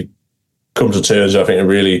really come to terms with, I think, and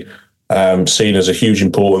really seen as a huge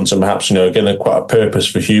importance, and perhaps again quite a purpose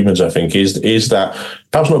for humans, I think, is that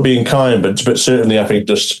perhaps not being kind, but certainly I think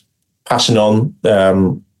just passing on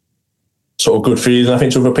sort of good feeling, I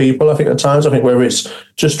think, to other people. I think at times, whether it's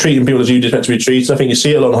just treating people as you'd expect to be treated, I think you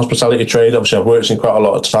see it a lot in the hospitality trade. Obviously, I've worked in quite a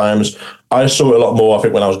lot of times. I saw it a lot more, I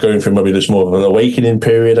think, when I was going through maybe this more of an awakening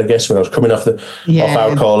period, I guess, when I was coming off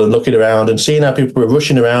alcohol and looking around and seeing how people were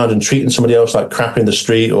rushing around and treating somebody else like crap in the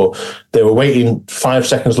street, or they were waiting 5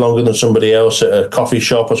 seconds longer than somebody else at a coffee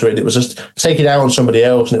shop or something. It was just taking it out on somebody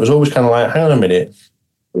else. And it was always kind of like, hang on a minute.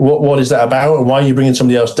 What is that about, and why are you bringing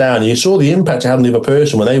somebody else down? And you saw the impact it had on the other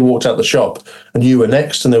person when they walked out the shop and you were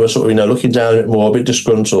next, and they were sort of looking down a bit more, a bit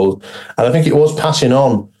disgruntled. And I think it was passing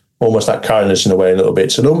on almost that kindness in a way, a little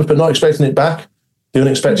bit, so almost, but not expecting it back. The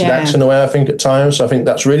unexpected acts in a way, I think, at times. So I think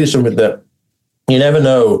that's really something that you never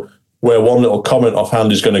know where one little comment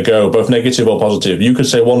offhand is going to go, both negative or positive. You could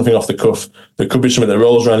say one thing off the cuff that could be something that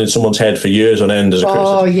rolls around in someone's head for years on end as a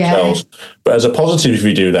criticism themselves. But as a positive, if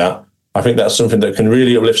you do that, I think that's something that can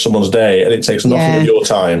really uplift someone's day, and it takes nothing of your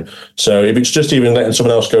time. So if it's just even letting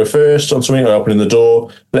someone else go first on something, or opening the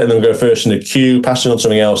door, letting them go first in the queue, passing on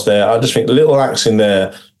something else there, I just think the little acts in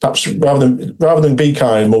there, perhaps rather than be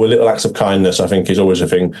kind, more with little acts of kindness, I think is always a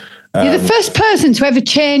thing. You're the first person to ever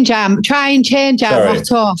try and change our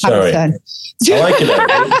motto, Harrison. I like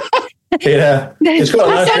it. Yeah, it's got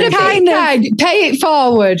a nice pay it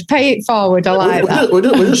forward. I like that. We're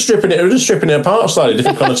just stripping it. We're just stripping it apart slightly,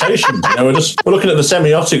 different connotations. We're looking at the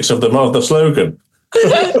semiotics of the slogan.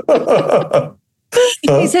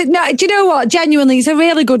 No, do you know what? Genuinely, it's a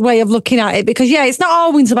really good way of looking at it because, it's not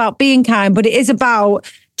always about being kind, but it is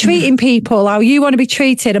about treating people how you want to be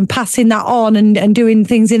treated and passing that on and doing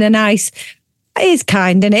things in a nice, it is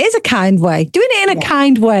kind and it is a kind way. Doing it in a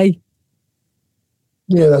kind way.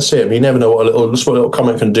 Yeah, that's it. I mean, you never know what a little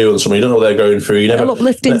comment can do on someone. You don't know what they're going through. You never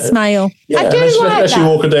uplifting smile. Yeah, I do unless you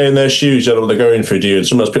walk a day in their shoes, you don't know what they're going through, do you? And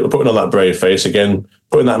sometimes people putting on that brave face again,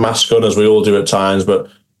 putting that mask on as we all do at times, but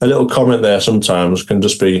a little comment there sometimes can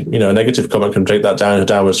just be, a negative comment can take that down a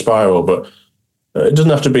downward spiral, but it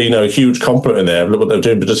doesn't have to be, a huge compliment in there. Look what they're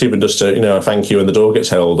doing, but just a thank you when the door gets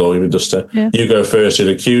held, or even just you go first in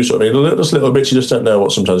the queue, sort of thing. Just little bits you just don't know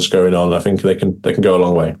what sometimes is going on. I think they can go a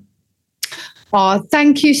long way. Oh,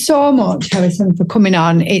 thank you so much, Harrison, for coming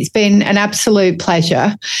on. It's been an absolute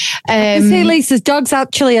pleasure. I see Lisa's dog's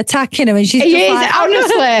actually attacking her, and she's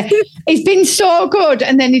honestly, it's been so good.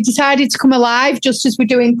 And then he decided to come alive just as we're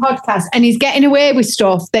doing podcasts, and he's getting away with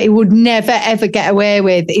stuff that he would never ever get away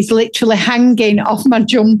with. He's literally hanging off my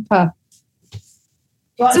jumper.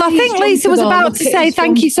 So I think Lisa was about to say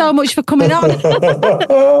thank you so much for coming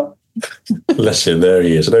on. Listen, there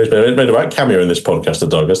he is. I know he's made a right cameo in this podcast, the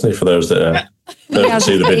dog, hasn't he? For those that don't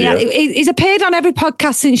see the video. Yeah, he's appeared on every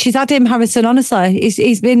podcast since she's had him, Harrison, honestly.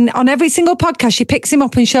 He's been on every single podcast. She picks him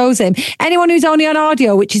up and shows him. Anyone who's only on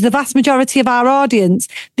audio, which is the vast majority of our audience,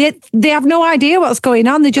 they have no idea what's going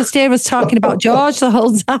on. They just hear us talking about George the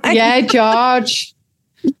whole time. Yeah, George.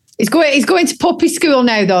 He's going to puppy school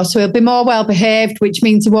now, though, so he'll be more well-behaved, which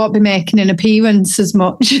means he won't be making an appearance as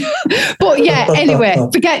much. But yeah, anyway,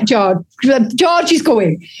 forget George. George is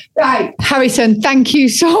going. Right, Harrison, thank you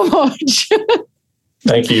so much.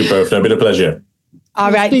 Thank you both. It's been a pleasure.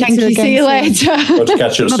 All right, thank you. See you later. Got to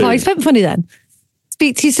catch up soon. It's been funny then.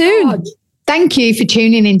 Speak to you soon. Thank you for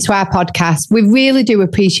tuning into our podcast. We really do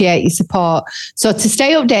appreciate your support. So to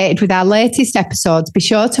stay updated with our latest episodes, be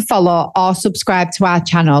sure to follow or subscribe to our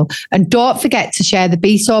channel. And don't forget to share the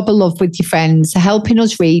Be Sober love with your friends, helping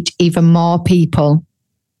us reach even more people.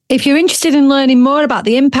 If you're interested in learning more about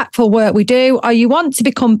the impactful work we do, or you want to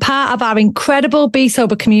become part of our incredible Be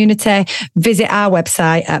Sober community, visit our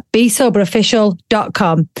website at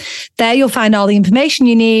besoberofficial.com. There you'll find all the information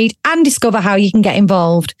you need and discover how you can get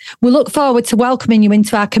involved. We look forward to welcoming you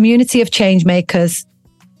into our community of change makers.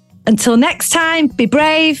 Until next time, be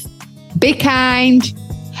brave, be kind,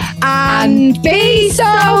 and be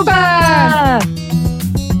sober.